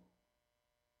eternal home.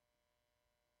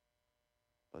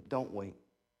 But don't wait.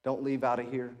 Don't leave out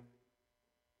of here.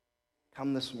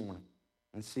 Come this morning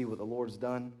and see what the Lord's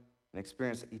done and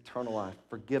experience eternal life,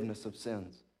 forgiveness of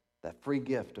sins, that free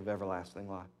gift of everlasting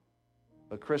life.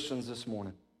 But Christians this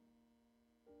morning,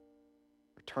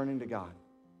 returning to God,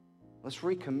 let's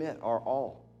recommit our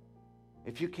all.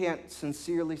 If you can't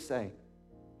sincerely say,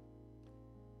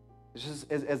 it's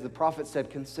just, as the prophet said,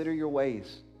 consider your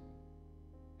ways.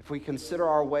 If we consider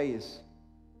our ways,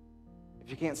 if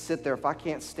you can't sit there, if I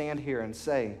can't stand here and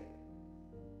say,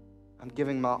 I'm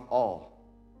giving my all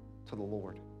to the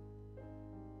Lord.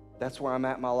 That's where I'm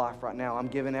at in my life right now. I'm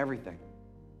giving everything.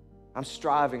 I'm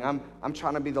striving. I'm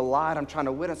trying to be the light. I'm trying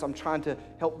to witness. I'm trying to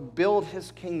help build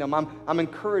his kingdom. I'm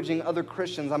encouraging other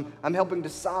Christians. I'm helping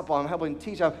disciple. I'm helping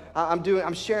teach.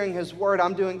 I'm sharing his word.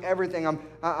 I'm doing everything. I'm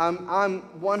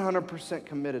 100%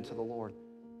 committed to the Lord.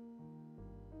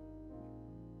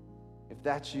 If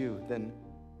that's you, then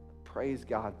praise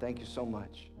God. Thank you so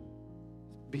much.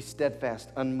 Be steadfast,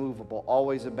 unmovable,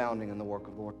 always abounding in the work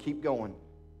of the Lord. Keep going.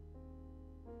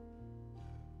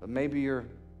 But maybe you're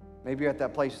at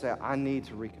that place that I need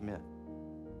to recommit.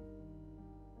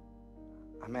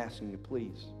 I'm asking you,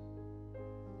 please.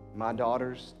 My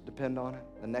daughters depend on it,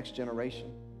 the next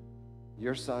generation,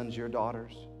 your sons, your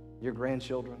daughters, your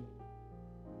grandchildren.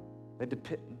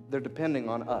 They're depending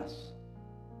on us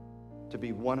to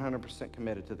be 100%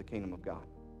 committed to the kingdom of God.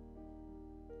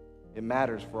 It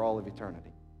matters for all of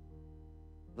eternity.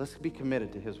 Let's be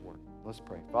committed to his word. Let's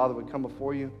pray. Father, we come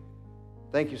before you.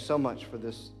 Thank you so much for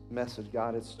this message,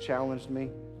 God. It's challenged me.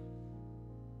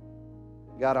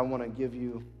 God, I want to give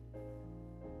you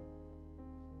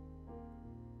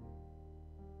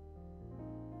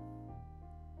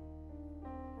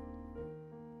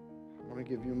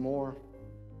more.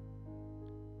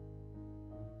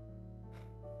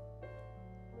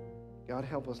 God,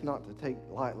 help us not to take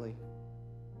lightly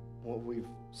what we've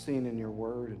seen in your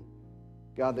word. And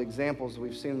God, the examples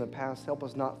we've seen in the past, help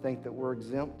us not think that we're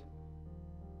exempt.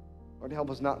 Lord, help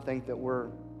us not think that we're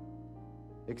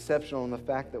exceptional in the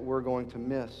fact that we're going to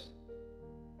miss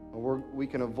or we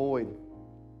can avoid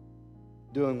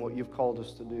doing what you've called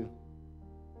us to do.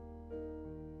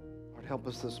 Lord, help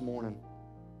us this morning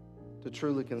to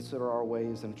truly consider our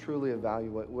ways and truly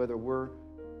evaluate whether we're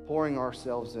pouring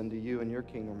ourselves into you and your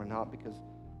kingdom or not. Because,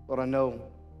 Lord, I know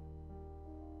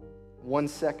 1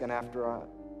 second after I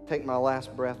take my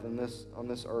last breath on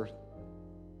this earth,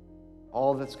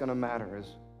 all that's going to matter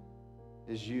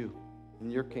is you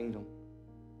and your kingdom.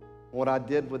 What I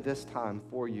did with this time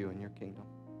for you and your kingdom.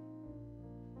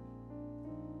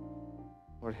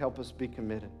 Lord, help us be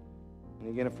committed. And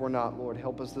again, if we're not, Lord,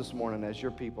 help us this morning as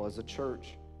your people, as a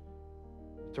church,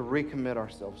 to recommit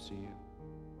ourselves to you.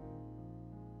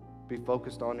 Be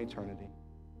focused on eternity.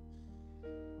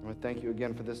 And we thank you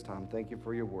again for this time. Thank you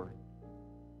for your word.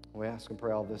 We ask and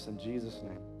pray all this in Jesus'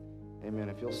 name. Amen.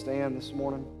 If you'll stand this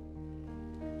morning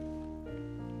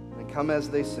and come as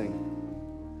they sing.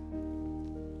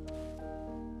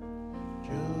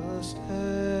 Just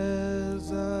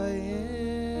as I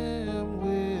am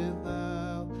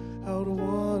without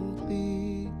one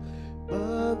plea,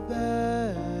 but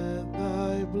that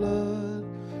thy blood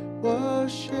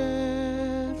was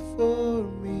shed for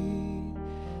me,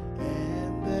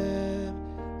 and that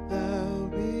thou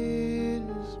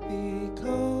bidst me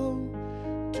come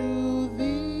to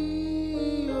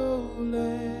thee, O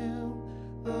Lamb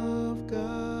of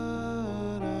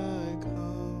God, I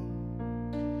come,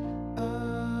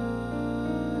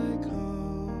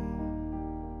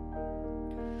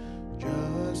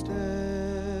 just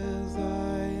as I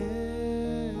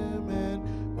am, and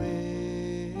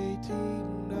waiting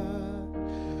not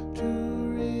to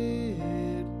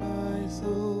rid my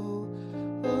soul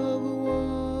of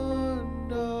one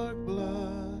dark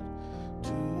blot,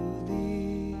 to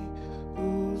thee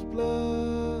whose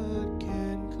blood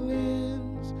can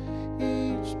cleanse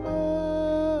each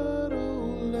spot, O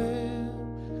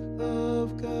Lamb of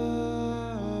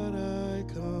God, I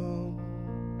come,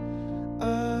 I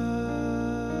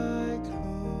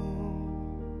come,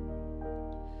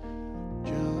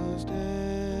 just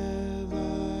as I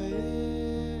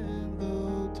am,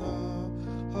 though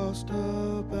tossed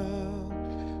about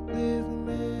with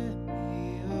many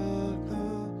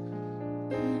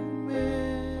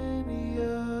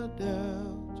a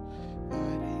doubt,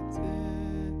 fighting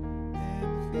sin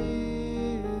and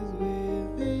fears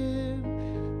within,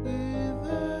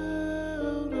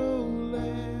 without, O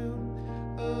Lamb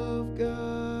of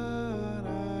God,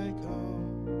 I come,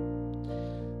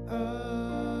 I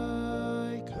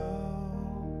come,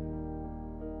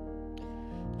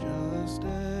 just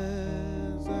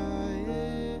as I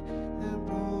am,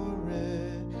 poor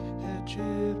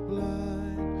wretched,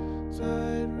 blind,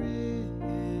 side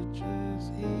riches,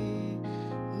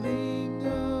 healing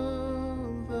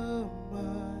of the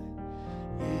mind,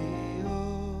 yea,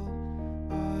 all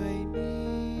I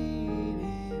need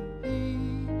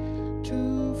in thee to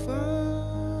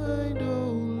find, O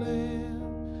Lamb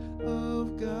of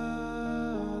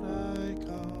God, I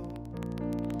come,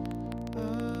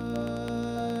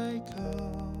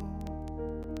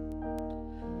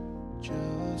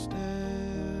 just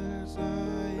as I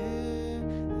am,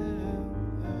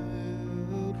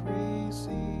 I'll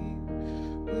receive,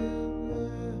 will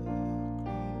welcome,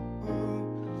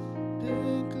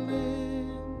 and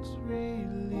cleanse,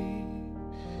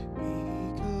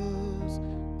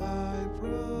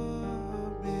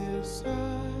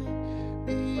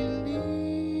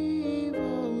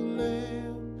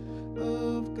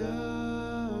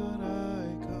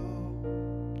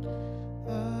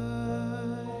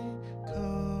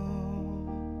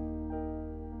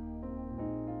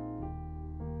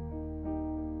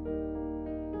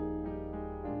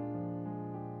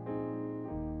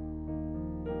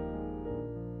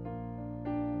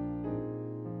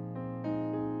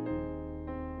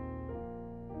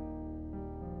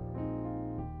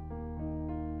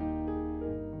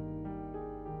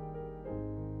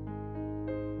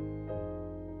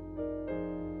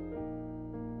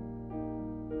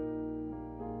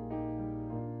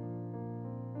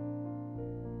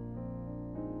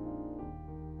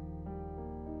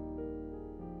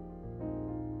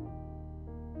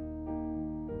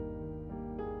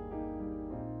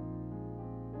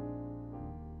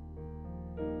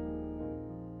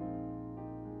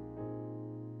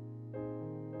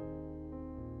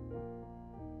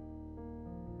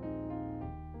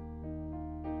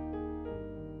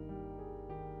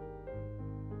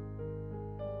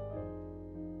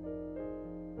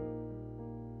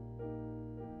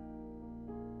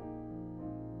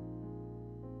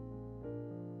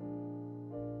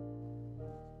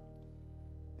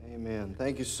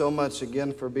 Thank you so much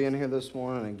again for being here this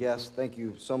morning. And guests, thank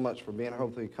you so much for being here.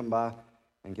 Hopefully you come by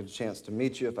and get a chance to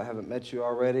meet you if I haven't met you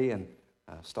already, and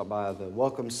stop by the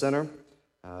Welcome Center.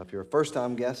 If you're a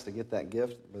first-time guest, to get that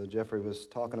gift Brother Jeffrey was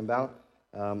talking about.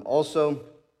 Also,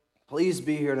 please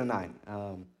be here tonight.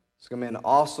 It's going to be an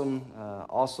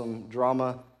awesome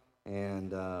drama,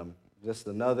 and just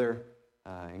another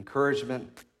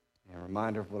encouragement and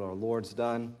reminder of what our Lord's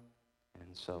done.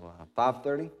 And so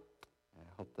 5:30,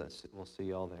 I hope that we'll see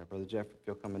you all there. Brother Jeffrey, if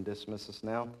you'll come and dismiss us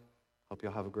now, hope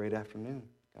you'll have a great afternoon.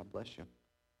 God bless you.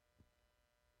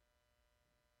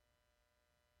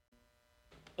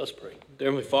 Let's pray. Dear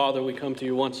Heavenly Father, we come to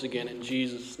you once again in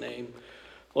Jesus' name.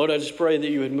 Lord, I just pray that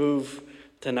you would move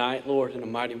tonight, Lord, in a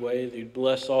mighty way. That you'd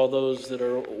bless all those that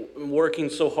are working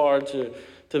so hard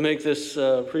to make this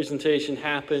presentation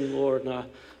happen, Lord. And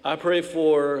I pray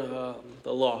for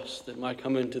the lost that might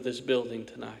come into this building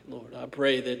tonight, Lord. I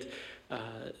pray that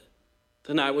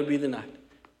tonight would be the night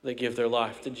they give their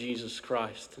life to Jesus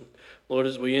Christ. And Lord,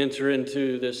 as we enter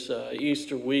into this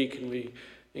Easter week and we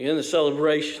begin the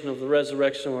celebration of the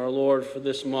resurrection of our Lord for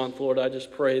this month, Lord, I just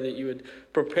pray that you would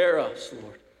prepare us,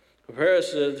 Lord. Prepare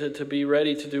us to be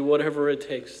ready to do whatever it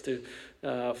takes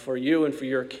for you and for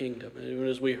your kingdom. And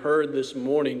as we heard this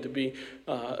morning, to be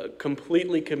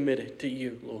completely committed to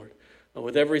you, Lord,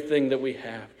 with everything that we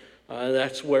have.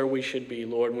 That's where we should be,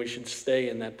 Lord, and we should stay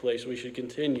in that place. We should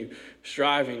continue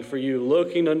striving for you,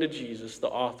 looking unto Jesus, the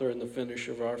author and the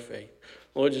finisher of our faith.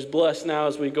 Lord, just bless now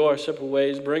as we go our separate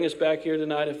ways. Bring us back here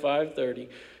tonight at 5:30.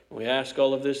 And we ask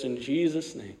all of this in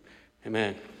Jesus' name.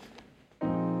 Amen.